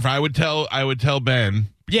certain. I would tell Ben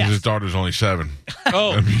because Yes. his daughter's only 7.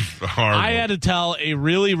 Oh, That'd be horrible. I had to tell a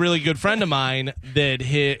really, really good friend of mine that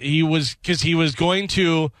he was going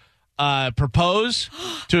to propose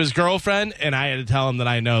to his girlfriend, and I had to tell him that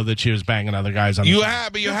I know that she was banging other guys on the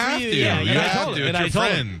side. But you have to. Yeah, you and I have told to. him, It's your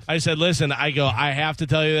friend. I said, listen, I have to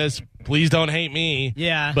tell you this. Please don't hate me.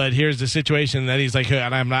 Yeah. But here's the situation. And then he's like,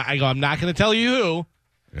 and I'm not going to tell you who,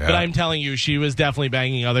 but I'm telling you she was definitely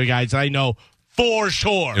banging other guys. I know for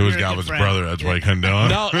sure. It was You're a good Galvin's friend. brother. That's why he couldn't do it.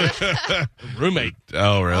 No, roommate.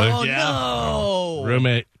 Oh, really? Oh Yeah. no,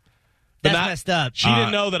 Roommate. But that's messed up. She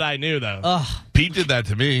didn't know that I knew, though. Pete did that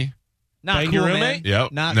to me. Not Bang cool, your man. roommate?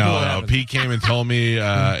 Yep. Not No, cool. Pete came and told me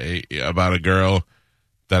about a girl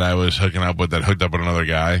that I was hooking up with that hooked up with another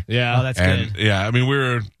guy. Yeah. Oh, that's And good. yeah, I mean, we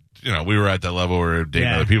were at that level where we were dating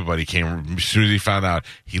Yeah. other people, but he came as soon as he found out.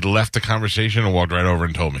 He left the conversation and walked right over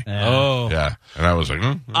and told me. Oh. Yeah, and I was like,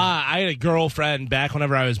 I had a girlfriend back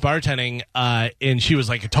whenever I was bartending, and she was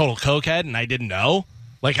like a total cokehead, and I didn't know.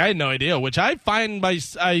 Like, I had no idea, which I find I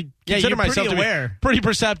consider you're myself pretty to aware. be pretty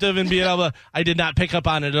perceptive and being able to, I did not pick up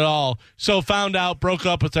on it at all. So found out, broke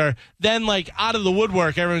up with her. Then, like, out of the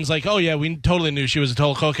woodwork, everyone's like, oh, yeah, we totally knew she was a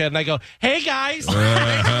total cokehead. And I go, hey, guys.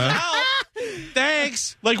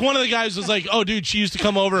 Thanks. Like, one of the guys was like, oh, dude, she used to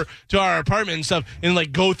come over to our apartment and stuff and,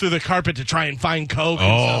 like, go through the carpet to try and find coke.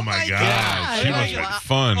 And oh stuff. my God. god, she Oh, must my have been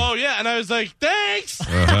fun. Oh, yeah. And I was like, thanks.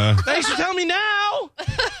 Thanks for telling me now.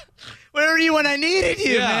 Where were you when I needed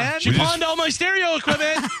you, man? She pawned all my stereo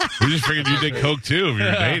equipment. We just figured you did coke too if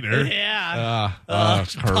you're dating her. Yeah.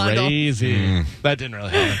 It's crazy. That didn't really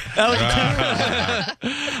happen.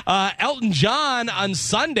 Elton John on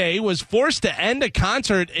Sunday was forced to end a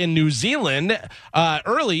concert in New Zealand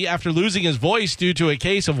early after losing his voice due to a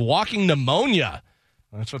case of walking pneumonia.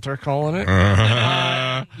 That's what they're calling it.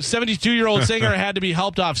 72-year-old singer had to be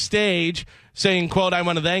helped off stage, saying, quote, I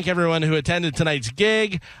want to thank everyone who attended tonight's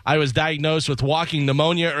gig. I was diagnosed with walking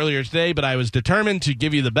pneumonia earlier today, but I was determined to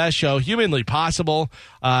give you the best show humanly possible.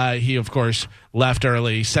 He, of course, left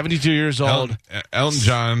early. 72 years old. Elton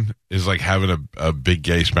John is like having a big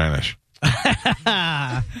gay Spanish.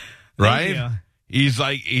 Right? you. He's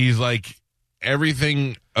like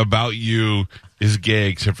everything about you is gay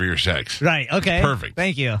except for your sex. Right. Okay. Perfect.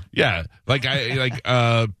 Thank you. Yeah. Like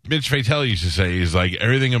Mitch Fatel used to say, he's like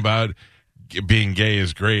everything about being gay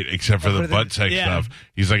is great except for the butt sex stuff.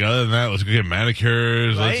 He's like, other than that, let's go get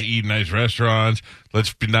manicures, let's Right? eat nice restaurants,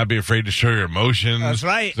 let's not be afraid to show your emotions. That's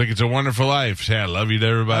right. It's like it's a wonderful life. Say I love you to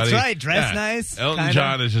everybody. That's right. Dress nice, Elton kinda.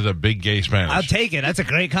 John is just a big gay Spanish. I'll take it. That's a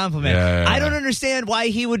great compliment. Yeah. I don't understand why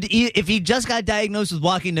he would, if he just got diagnosed with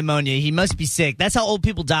walking pneumonia, he must be sick. That's how old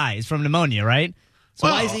people die, is from pneumonia, right? So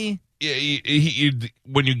why is he?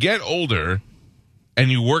 When you get older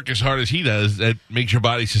and you work as hard as he does, that makes your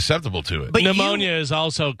body susceptible to it. But pneumonia is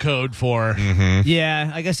also code for...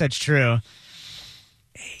 Yeah, I guess that's true.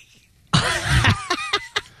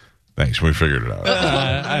 Thanks, we figured it out.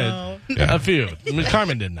 A few. I mean,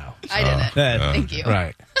 Carmen didn't know. I didn't. Thank you.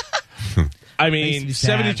 Right. I mean,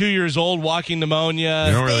 72 years old, walking pneumonia.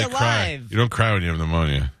 You don't really alive. cry. You don't cry when you have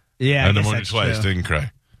pneumonia. Yeah, I I had guess pneumonia that's twice. true. Didn't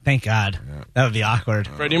cry. Thank God. Yeah. That would be awkward.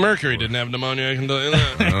 Freddie Mercury didn't have pneumonia. I can tell you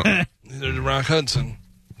that. Neither did Rock Hudson.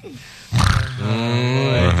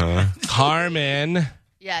 Carmen,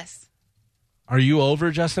 Yes. are you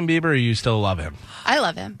over Justin Bieber, or you still love him? I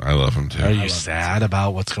love him. I love him too. Are you sad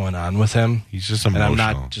about what's going on with him? He's just And emotional.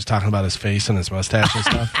 I'm not just talking about his face and his mustache and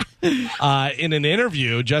stuff. In an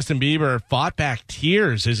interview, Justin Bieber fought back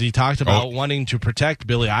tears as he talked about wanting to protect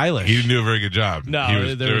Billie Eilish. He didn't do a very good job.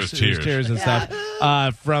 No, there was tears. And stuff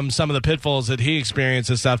from some of the pitfalls that he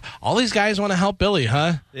experienced and stuff. All these guys want to help Billie,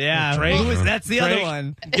 huh? Yeah, Drake, that's the other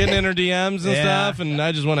one. Getting in her DMs and stuff, and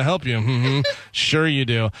I just want to help you. Sure you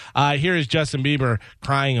do. Here is Justin Bieber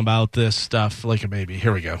crying about this stuff like a baby.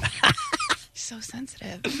 Here we go. So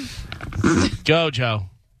sensitive. Go, Joe.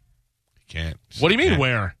 Can't. What do you mean,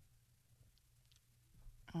 where?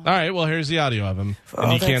 All right, well, here's the audio of him,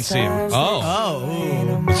 and you can't see him.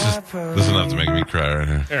 Oh. This is enough to make me cry right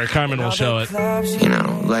here. Here, Carmen will show it. You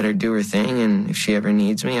know, let her do her thing, and if she ever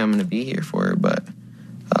needs me, I'm going to be here for her. But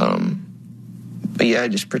yeah,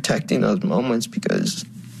 just protecting those moments because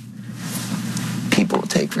people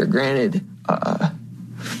take for granted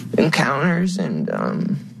encounters and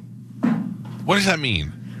What does that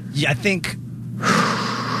mean? Yeah, I think.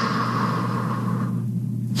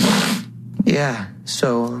 yeah.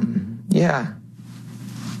 So yeah,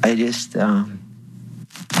 I just want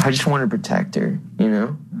to protect her. You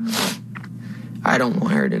know, I don't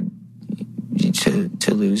want her to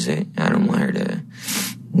lose it. I don't want her to,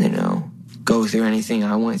 go through anything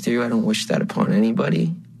I went through. I don't wish that upon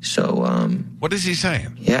anybody. So, what is he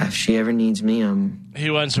saying? Yeah, if she ever needs me, he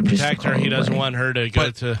wants to protect her. He doesn't want her to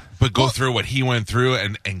go through what he went through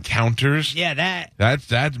and encounters. Yeah,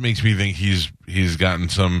 that makes me think he's gotten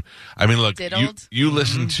some. I mean, look, you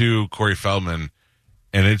listen to Corey Feldman,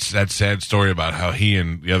 and it's that sad story about how he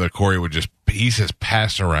and the other Corey would he says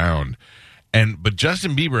pass around, but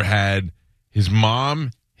Justin Bieber had his mom,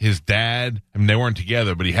 his dad. I mean, they weren't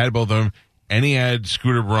together, but he had both of them, and he had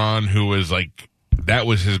Scooter Braun, who was like. That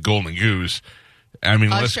was his golden goose. I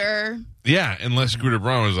mean, Usher. Unless Scooter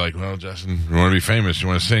Braun was like, well, Justin, you want to be famous, you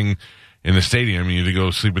want to sing in the stadium, you need to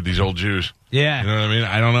go sleep with these old Jews. Yeah. You know what I mean?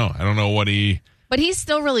 I don't know. I don't know what he... But he's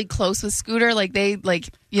still really close with Scooter. Like, I'm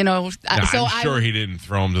sure he didn't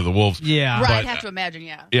throw him to the wolves. Yeah. Right, But, I'd have to imagine,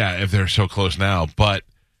 yeah. Yeah, if they're so close now. But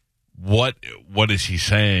what is he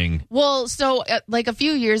saying? Well, so, a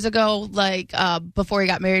few years ago, before he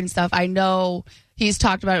got married and stuff, I know... He's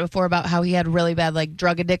talked about it before about how he had really bad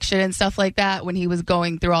drug addiction and stuff like that when he was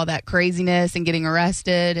going through all that craziness and getting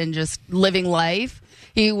arrested and just living life.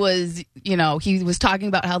 He was, he was talking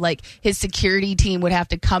about how his security team would have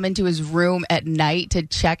to come into his room at night to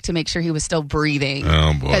check to make sure he was still breathing.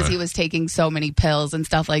 Oh, boy. Because he was taking so many pills and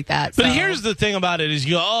stuff like that. But here's the thing about it is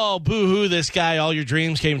you go, oh, boo-hoo, this guy, all your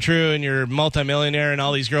dreams came true and you're a multimillionaire and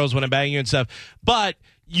all these girls want to bang you and stuff. But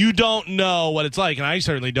you don't know what it's like, and I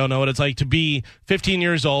certainly don't know what it's like to be 15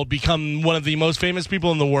 years old, become one of the most famous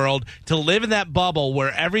people in the world, to live in that bubble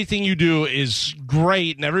where everything you do is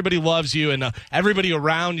great and everybody loves you and everybody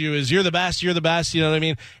around you is you're the best, you know what I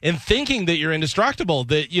mean? And thinking that you're indestructible,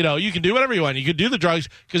 that, you can do whatever you want. You can do the drugs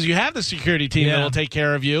because you have the security team that will take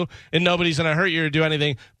care of you and nobody's going to hurt you or do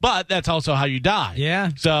anything, but that's also how you die.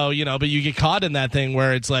 Yeah. So, but you get caught in that thing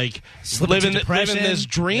where it's like living this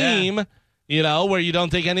dream. Yeah. Where you don't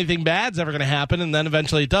think anything bad's ever going to happen, and then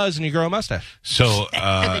eventually it does, and you grow a mustache. So,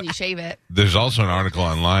 and then you shave it. There's also an article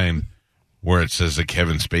online where it says that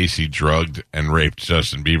Kevin Spacey drugged and raped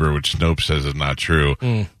Justin Bieber, which Snopes says is not true.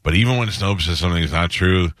 But even when Snopes says something is not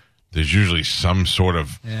true, there's usually some sort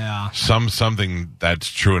of something that's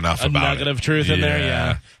true enough about it. A nugget of truth in there,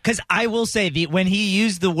 yeah. Because I will say, when he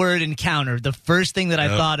used the word encounter, the first thing that I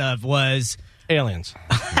thought of was... aliens.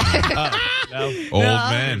 Old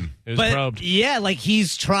men. It was probed. Yeah,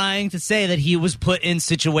 he's trying to say that he was put in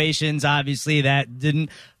situations, obviously, that didn't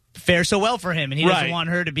fare so well for him, and he doesn't want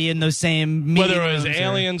her to be in those same meetings. Whether it was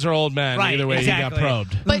aliens or old men, either way, he got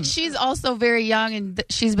probed. But she's also very young, and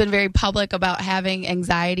she's been very public about having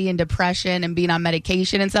anxiety and depression and being on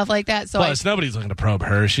medication and stuff like that. So plus, nobody's looking to probe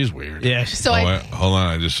her. She's weird. Yeah. So hold on.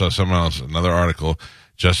 I just saw something else. Another article.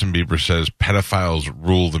 Justin Bieber says pedophiles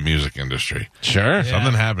rule the music industry. Sure.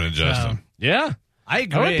 Something happened to Justin. Yeah. I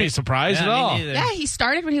agree. I wouldn't be surprised at all. Yeah, he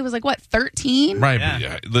started when he was 13? Right,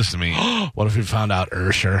 Yeah. but listen to me. What if we found out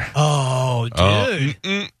Ursher? Oh, dude.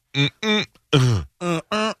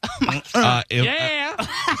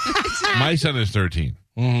 My son is 13.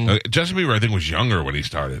 Mm-hmm. Justin Bieber, I think, was younger when he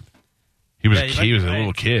started. He was he was a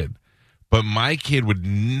little kid. But my kid would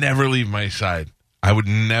never leave my side. I would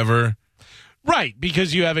never. Right,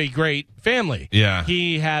 because you have a great family. Yeah.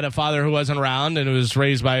 He had a father who wasn't around and was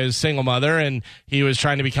raised by his single mother, and he was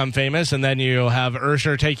trying to become famous, and then you have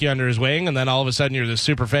Ursher take you under his wing, and then all of a sudden you're this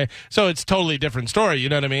super fan. So it's a totally different story, you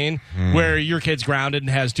know what I mean? Where your kid's grounded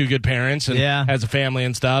and has two good parents and has a family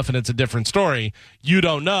and stuff, and it's a different story. You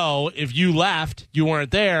don't know if you left, you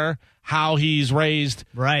weren't there, how he's raised.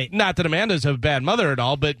 Right. Not that Amanda's a bad mother at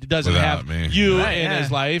all, but doesn't Without have me. you Right, in yeah.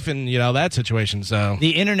 his life and, that situation. So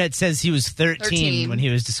The internet says he was 13 when he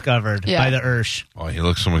was discovered by the Ursh. Oh, he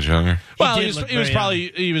looks so much younger. Well, did he was look probably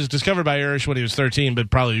very he was discovered by Ursh when he was 13, but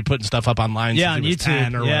probably putting stuff up online Yeah, since on he was YouTube,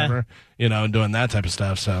 10 or whatever, and doing that type of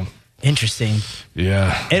stuff. So Interesting.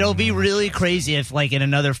 Yeah. It'll be really crazy if, in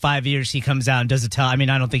another 5 years, he comes out and does a tell. I mean,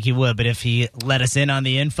 I don't think he would, but if he let us in on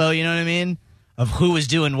the info, you know what I mean? Of who was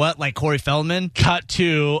doing what, like Corey Feldman. Cut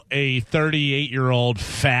to a 38-year-old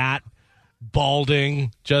fat,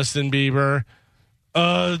 balding Justin Bieber.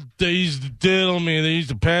 They used to diddle me. They used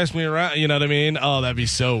to pass me around. You know what I mean? Oh, that'd be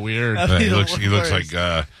so weird. He looks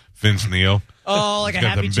like Vince Neil. Oh, like He's a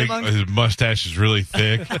got happy the chipmunk? His mustache is really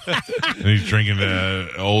thick, and he's drinking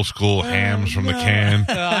old school hams from the can.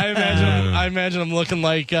 I imagine him looking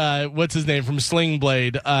like what's his name from Sling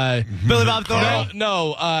Blade? Billy Bob Thornton?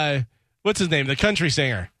 No, what's his name? The country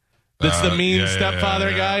singer. That's the mean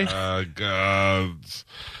stepfather guy.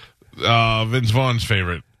 Vince Vaughn's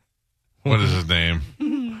favorite. What is his name?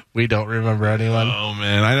 We don't remember anyone. Oh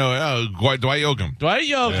man, I know. Dwight Yoakam. Dwight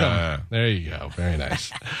Yoakam. Yeah. There you go. Very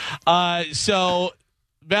nice. So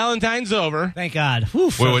Valentine's over. Thank God.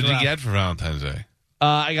 Wait, what did you get for Valentine's Day?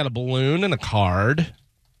 I got a balloon and a card.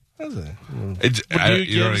 You give?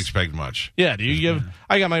 don't expect much. Yeah, do you give?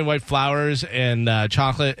 I got my wife flowers and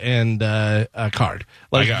chocolate and a card.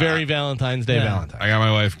 Very Valentine's Day Valentine. I got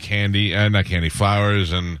my wife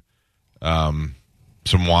flowers and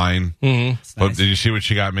some wine. Mm-hmm. But nice. did you see what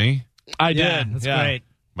she got me? I Yeah, did. that's great.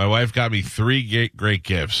 My wife got me 3 great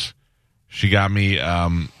gifts. She got me a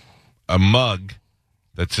mug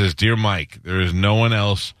that says, "Dear Mike, there is no one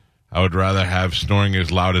else I would rather have snoring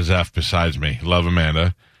as loud as F besides me. Love,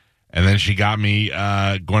 Amanda." And then she got me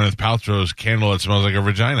Gwyneth Paltrow's candle that smells like a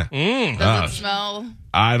vagina. Does it smell?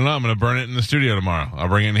 I don't know. I'm going to burn it in the studio tomorrow. I'll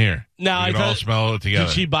bring it in here. Now, we can all smell it together.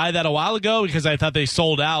 Did she buy that a while ago? Because I thought they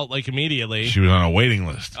sold out immediately. She was on a waiting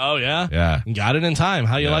list. Oh yeah, Yeah. Got it in time.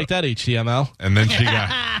 How you like that, HTML? And then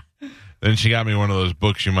she got me one of those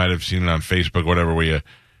books. You might have seen it on Facebook, whatever. Where you,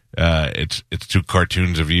 it's 2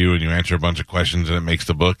 cartoons of you, and you answer a bunch of questions, and it makes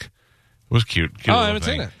the book. It was cute. Oh, I haven't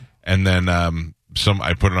seen it. And then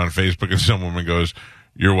I put it on Facebook, and some woman goes,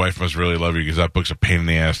 "Your wife must really love you because that book's a pain in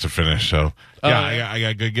the ass to finish." So I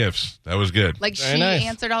got good gifts. That was good. Like Very she nice.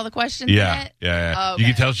 answered all the questions Yeah, in it? yeah. Oh, You okay.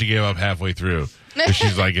 can tell she gave up halfway through. 'Cause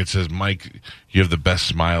she's like, it says, "Mike, you have the best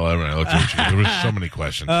smile ever." And I looked at her, she goes, there was so many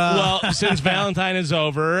questions. Well, since Valentine is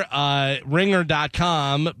over,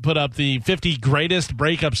 Ringer.com put up the 50 greatest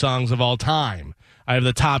breakup songs of all time. I have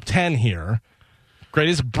the top 10 here.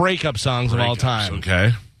 Greatest breakup songs of all time.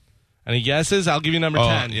 Okay. Any guesses? I'll give you number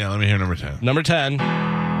 10. Yeah, let me hear number 10. Number 10.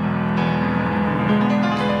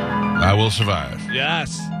 I Will Survive.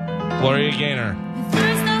 Yes. Gloria Gaynor.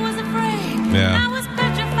 First I was afraid. Yeah. I was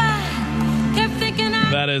petrified. Kept thinking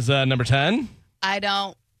That is number 10. I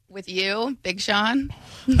don't. With you, Big Sean.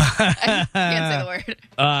 I can't say the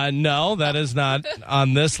word. No, that is not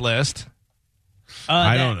on this list.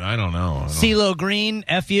 I don't know. CeeLo Green,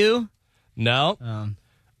 F.U. No.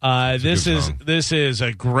 This is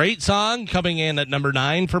a great song coming in at number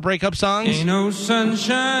 9 for breakup songs. Ain't no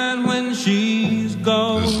sunshine when she's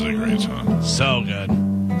gone. This is a great song. So good.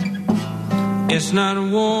 It's not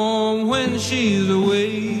warm when she's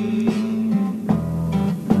away.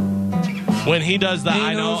 When he does the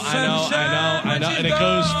I know, and it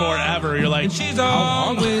goes forever. You're like, And she's how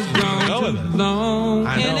long always are we gonna go with gone this? too long.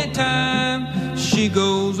 I know. Anytime she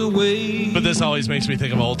goes away. But this always makes me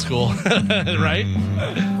think of old school, right?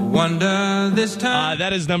 Wonder this time.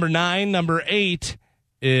 That is number 9. Number 8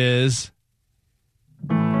 is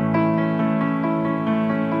Adele.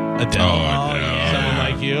 Oh, yeah. Someone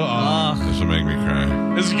Like You. Oh, This will make me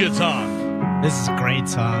cry. this is a good song. This is a great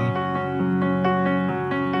song.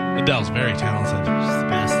 Adele's very talented. She's the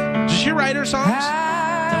best. Does she write her songs?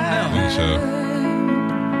 I think so.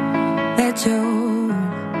 that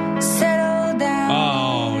you settle down.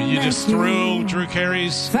 Oh, you just threw Drew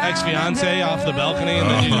Carey's ex-fiance off the balcony and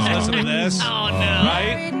then you just listen to this? Oh, no.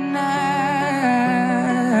 Right?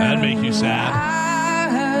 That'd make you sad. I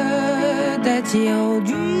heard that your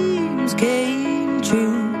dreams came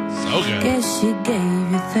true. So good. Guess she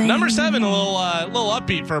gave you things. Number 7, a little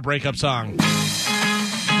upbeat for a breakup song.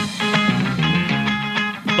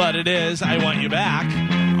 But it is I Want You Back.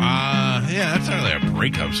 Yeah, that's not really a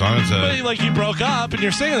breakup song. It's But like you broke up and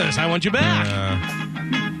you're singing this, I Want You Back.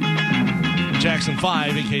 Jackson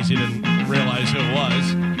 5, in case you didn't realize who it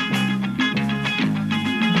was.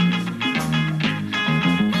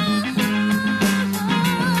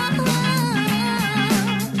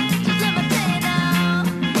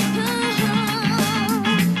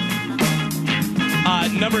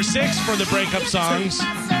 Number 6 for the breakup songs.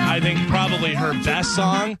 I think probably her best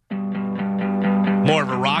song. More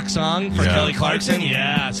of a rock song for Kelly Clarkson.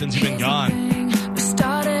 Yeah, Since You've Been Gone.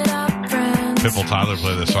 Pitbull Tyler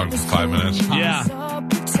played this song for 5 minutes. Yeah.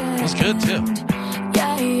 It was good, too.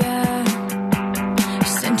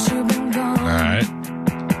 All right.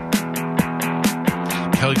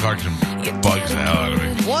 Kelly Clarkson bugs the hell out of me.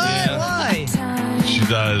 What? Yeah. Why? She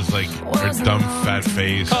does, like, her dumb fat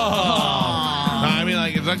face. No, I mean,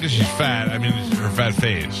 like, it's not because she's fat. I mean, it's her fat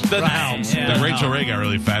face. Doesn't help. Yeah. Like, Rachel Ray got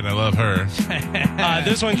really fat, and I love her.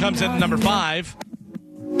 This one comes in at number 5.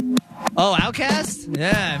 Oh, Outcast?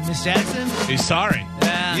 Yeah, Miss Jackson? He's sorry.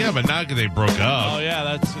 Yeah, but not because they broke up. Oh,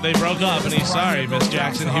 yeah, they broke up, and he's sorry, Miss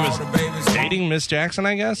Jackson. He was dating Miss Jackson,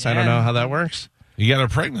 I guess. I don't know how that works. You got her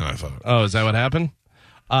pregnant, I thought. Oh, is that what happened?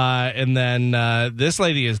 And then this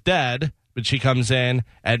lady is dead, but she comes in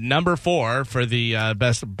at number 4 for the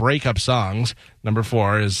best breakup songs. Number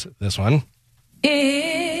 4 is this one.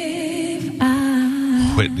 If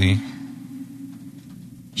I Whitney.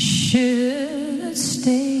 should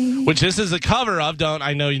stay. Which this is a cover of.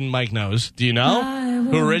 I know Mike knows. Do you know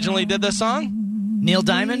who originally did this song? Neil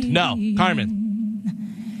Diamond? No, Carmen.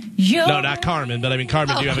 No, not Carmen, but I mean,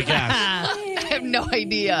 Carmen, do you have a guess? I have no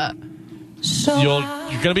idea. You're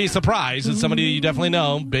going to be surprised. It's somebody you definitely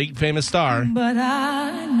know. Big, famous star. But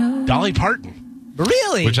I know. Dolly Parton.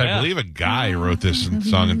 Really? Which I believe a guy wrote this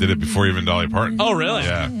song and did it before even Dolly Parton. Oh, really?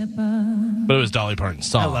 Yeah. But it was Dolly Parton's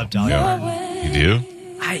song. I love Dolly Parton. You do?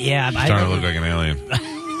 Yeah. Starting to look like an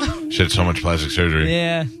alien. She had so much plastic surgery.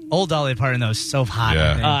 Yeah. Old Dolly Parton, though, is so hot.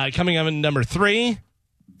 Yeah. Coming up in number 3.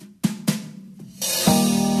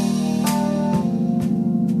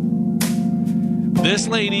 This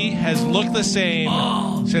lady has looked the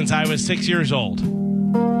same since I was 6 years old. Do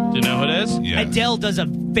you know who it is? Yeah. Adele does a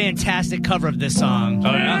fantastic cover of this song.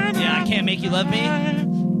 Oh, yeah? Yeah, I Can't Make You Love Me.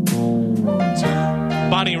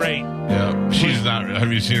 Bonnie Raitt. Yeah. She's not.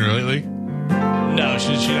 Have you seen her lately? No,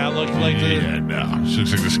 should she not look like the... Yeah, no. She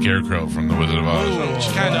looks like the Scarecrow from The Wizard of Oz.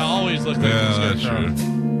 She kind of always looked like Yeah, the that's Scarecrow.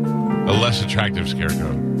 true. A less attractive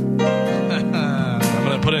Scarecrow. I'm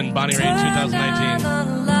going to put in Bonnie Raitt 2019.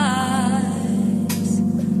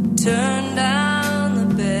 Turn down the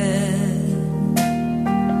bed.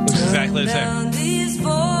 Looks exactly the same. These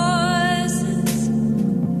voices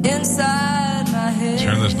inside my head.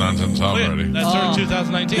 Turn this nonsense off Oh, yeah, already. that's her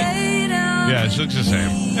 2019. Yeah, she looks the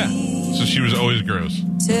same. Yeah. So she was always gross.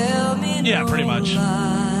 Tell me Yeah, pretty much.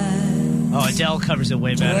 Oh, Adele covers it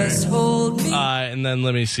way better. just hold me. And then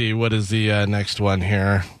let me see. What is the next one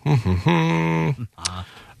here?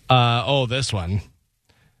 This one.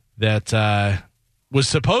 That was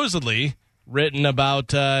supposedly written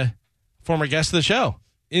about former guest of the show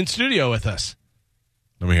in studio with us.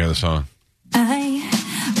 Let me hear the song. I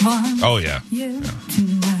want Oh, yeah. you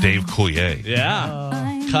Dave Coulier.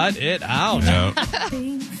 Yeah. Cut it out. Yeah.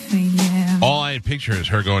 for you. All I picture is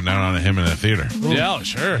her going down on him in a theater. Yeah,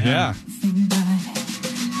 sure. Yeah.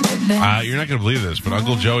 You're not going to believe this, but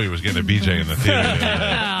Uncle Joey was getting a BJ in the theater. the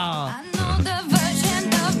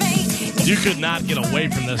other day. You could not get away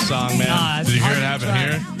from this song, man. Did you hear it happen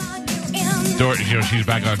here? She's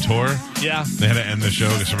back on tour. Yeah. They had to end the show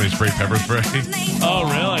because somebody sprayed pepper spray. Oh,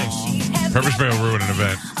 really? Pepper spray will ruin an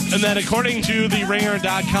event. And then according to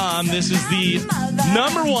TheRinger.com, this is the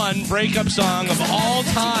number 1 breakup song of all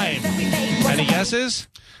time. Any guesses?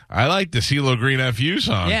 I like the CeeLo Green FU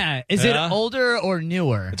song. Yeah. Is it older or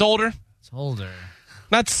newer? It's older. It's older.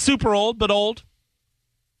 Not super old, but old.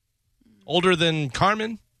 Older than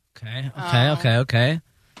Carmen. Okay.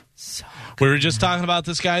 So We were just talking about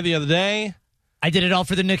this guy the other day. I did it all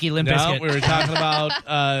for the Nookie Limp No, Bizkit. we were talking about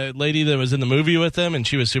a lady that was in the movie with him, and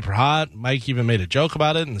she was super hot. Mike even made a joke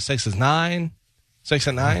about it, and the 6 is 9. 6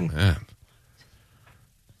 at 9. Oh, man.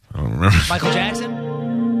 I don't remember. Michael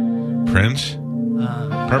Jackson? Prince?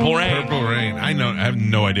 Purple Rain. Purple Rain. I have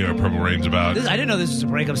no idea what Purple Rain's about. I didn't know this was a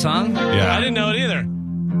breakup song. Yeah. I didn't know it either.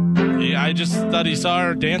 Yeah, I just thought he saw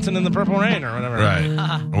her dancing in the Purple Rain or whatever. Right.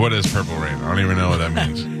 What is Purple Rain? I don't even know what that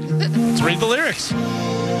means. Let's read the lyrics.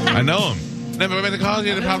 I know him. Never been to cause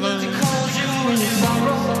you to problem.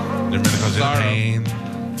 Never been to cause you to pain.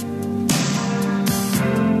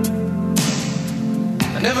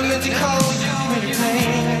 I never meant to cause you any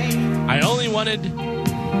pain. I only wanted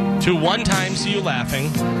to one time see you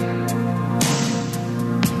laughing.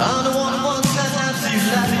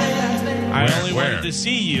 I only wanted to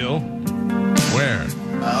see you. Where?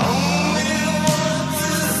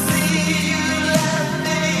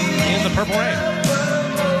 In the Purple Rain.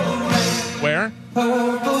 Where?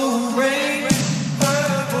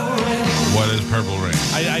 What is Purple Rain?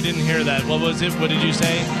 I didn't hear that. What was it? What did you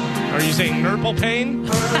say? Are you saying Nurple Pain?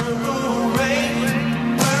 Purple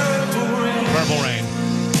Rain.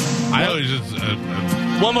 I always just...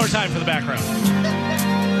 One more time for the background.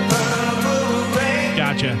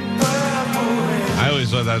 Gotcha. I always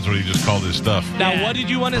thought that's what he just called his stuff. Now, what did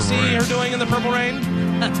you want to see her doing in the Purple Rain?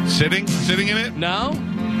 Sitting? Sitting in it? No?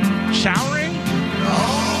 Showering?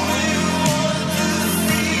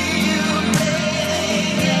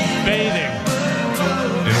 Bathing.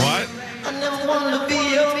 In what?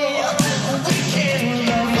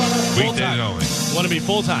 Weekdays only. Want to be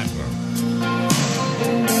full-time.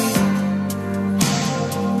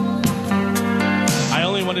 I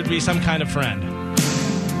only wanted to be some kind of friend.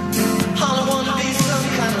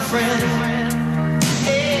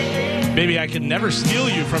 Maybe I could never steal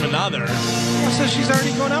you from another. So she's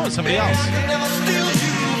already going out with somebody else.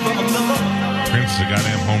 Prince is a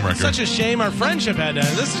goddamn homewrecker. Such a shame our friendship had to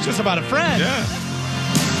end. This is just about a friend. Yeah.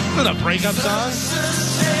 This isn't a breakup song.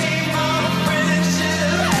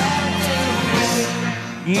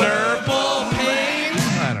 Nurple Pain.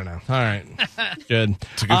 I don't know. All right. Good.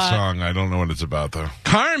 It's a good song. I don't know what it's about, though.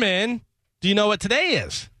 Carmen, do you know what today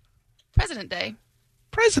is? President's Day.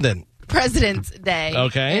 President's Day.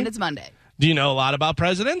 Okay. And it's Monday. Do you know a lot about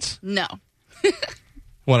presidents? No.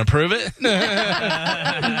 Want to prove it?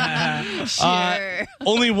 Sure.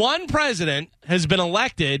 Only one president has been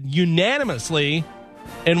elected unanimously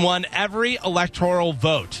and won every electoral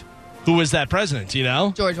vote. Who was that president? Do you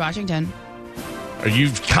know? George Washington. Are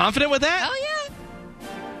you confident with that? Oh, yeah.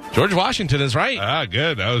 George Washington is right. Ah,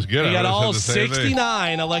 good. That was good. He got all said the same thing.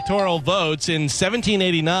 69 electoral votes in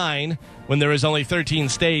 1789 when there was only 13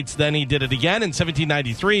 states. Then he did it again in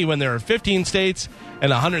 1793 when there were 15 states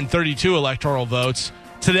and 132 electoral votes.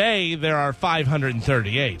 Today, there are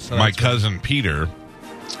 538. So My cousin Peter...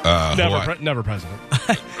 never president.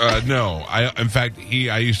 No. In fact,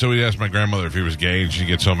 I used to always ask my grandmother if he was gay, and she'd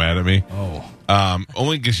get so mad at me. Oh.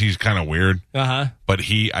 Only because he's kind of weird. Uh-huh. But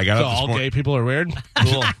I got So up this all morning. gay people are weird?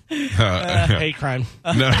 Cool. Hate crime.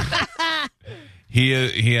 No. He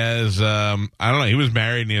has, I don't know, he was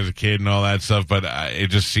married and he has a kid and all that stuff, but it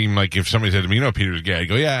just seemed like if somebody said to me, you know, Peter's gay, I'd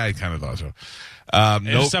go, yeah, I kind of thought so.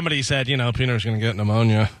 If somebody said, Peter's going to get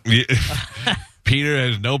pneumonia. Peter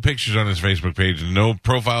has no pictures on his Facebook page, no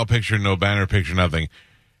profile picture, no banner picture, nothing.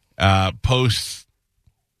 Last post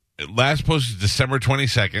is December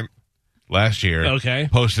 22nd, last year. Okay.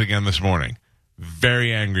 Posted again this morning.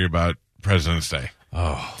 Very angry about President's Day.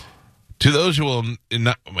 Oh. To those who will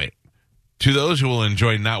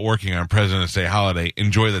enjoy not working on President's Day holiday,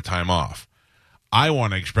 enjoy the time off. I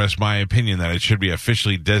want to express my opinion that it should be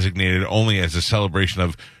officially designated only as a celebration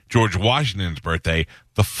of George Washington's birthday,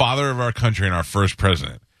 the father of our country and our first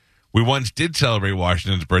president. We once did celebrate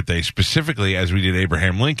Washington's birthday specifically as we did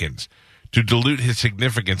Abraham Lincoln's. To dilute his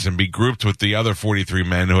significance and be grouped with the other 43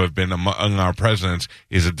 men who have been among our presidents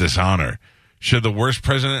is a dishonor. Should the worst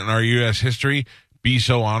president in our U.S. history be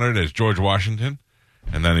so honored as George Washington?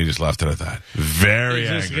 And then he just left it at that. Very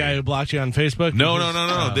angry. Is this the guy who blocked you on Facebook? No.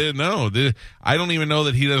 I don't even know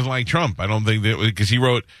that he doesn't like Trump. I don't think that, because he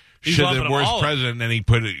wrote, should the worst president, and he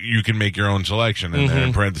put, you can make your own selection in there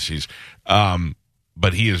in parentheses.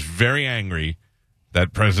 But he is very angry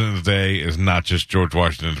that President's Day is not just George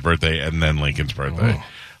Washington's birthday and then Lincoln's birthday. Oh.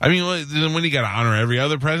 I mean, when you got to honor every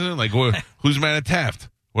other president? Like, who's mad at Taft?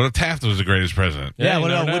 What if Taft was the greatest president? Yeah, what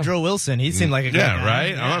about Woodrow Wilson? He seemed like a good guy.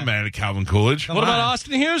 Right? Yeah. I'm not mad at Calvin Coolidge. What about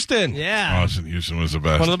Austin Houston? Yeah. Austin Houston was the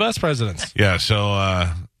best. One of the best presidents. Yeah, so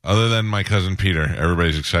other than my cousin Peter,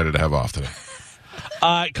 everybody's excited to have off today.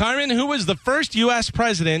 Carmen, who was the first U.S.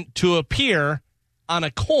 president to appear on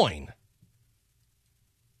a coin?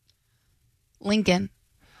 Lincoln.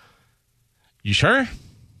 You sure?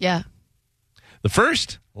 Yeah. The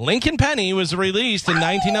first Lincoln penny was released in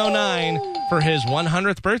 1909 for his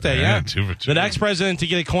 100th birthday. Yeah. 2 for 2. The next president to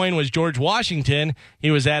get a coin was George Washington.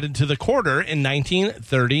 He was added to the quarter in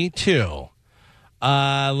 1932.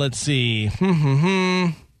 Let's see.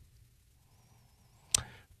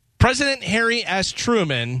 President Harry S.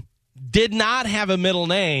 Truman did not have a middle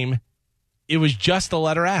name. It was just the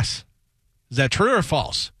letter S. Is that true or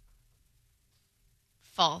false?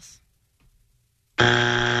 False.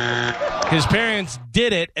 His parents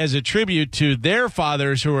did it as a tribute to their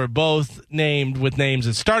fathers, who were both named with names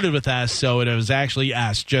that started with S, so it was actually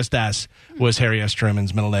S. Just S was Harry S.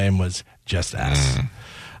 Truman's middle name, was just S.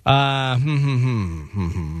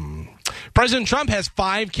 President Trump has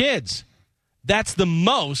 5 kids. That's the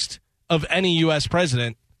most of any U.S.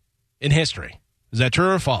 president in history. Is that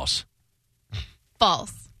true or false?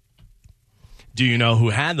 False. Do you know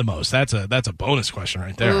who had the most? That's a bonus question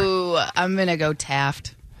right there. Ooh, I'm going to go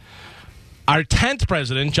Taft. Our 10th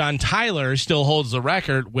president, John Tyler, still holds the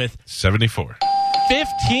record with 74.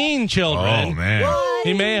 15 children. Oh, man. What?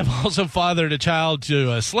 He may have also fathered a child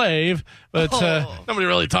to a slave, but nobody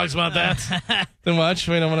really talks about that too much.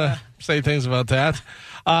 We don't want to say things about that.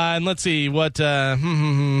 And let's see what...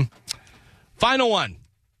 Final one.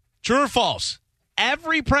 True or false?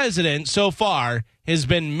 Every president so far has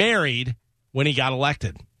been married when he got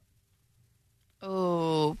elected.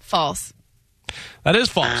 Oh, false. That is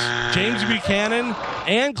false. James Buchanan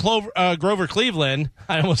and Grover Cleveland,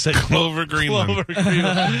 I almost said Clover Greenland.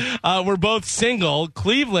 Were both single.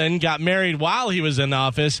 Cleveland got married while he was in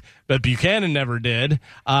office, but Buchanan never did.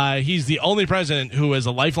 He's the only president who is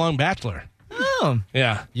a lifelong bachelor. Oh.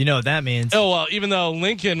 Yeah. You know what that means. Oh, well, even though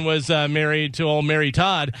Lincoln was married to old Mary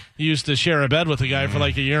Todd, he used to share a bed with a guy for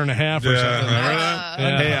like a year and a half or something. Remember that?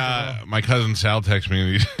 Hey, my cousin Sal texted me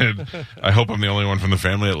and he said, I hope I'm the only one from the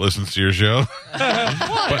family that listens to your show.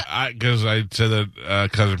 Because I said that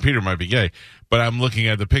cousin Peter might be gay. But I'm looking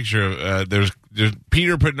at the picture of, there's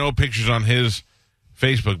Peter put no pictures on his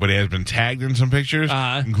Facebook, but he has been tagged in some pictures,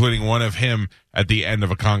 including one of him at the end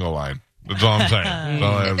of a conga line. That's all I'm saying. That's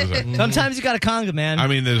all I have to say. Sometimes you got a conga, man. I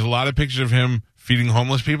mean, there's a lot of pictures of him feeding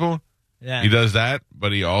homeless people. Yeah. He does that,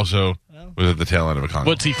 but he also was at the tail end of a conga.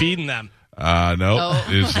 What's he feeding them? No.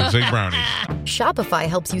 It's big brownies. Shopify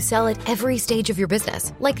helps you sell at every stage of your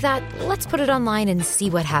business. Like that, let's put it online and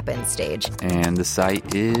see what happens stage. And the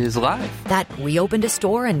site is live. That we opened a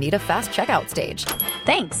store and need a fast checkout stage.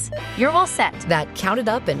 Thanks. You're all set. That count it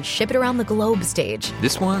up and ship it around the globe stage.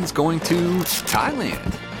 This one's going to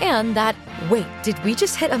Thailand. And that, wait, did we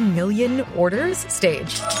just hit 1 million orders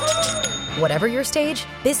stage? Whatever your stage,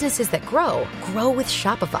 businesses that grow with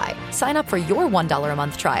Shopify. Sign up for your $1 a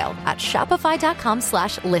month trial at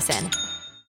shopify.com/listen.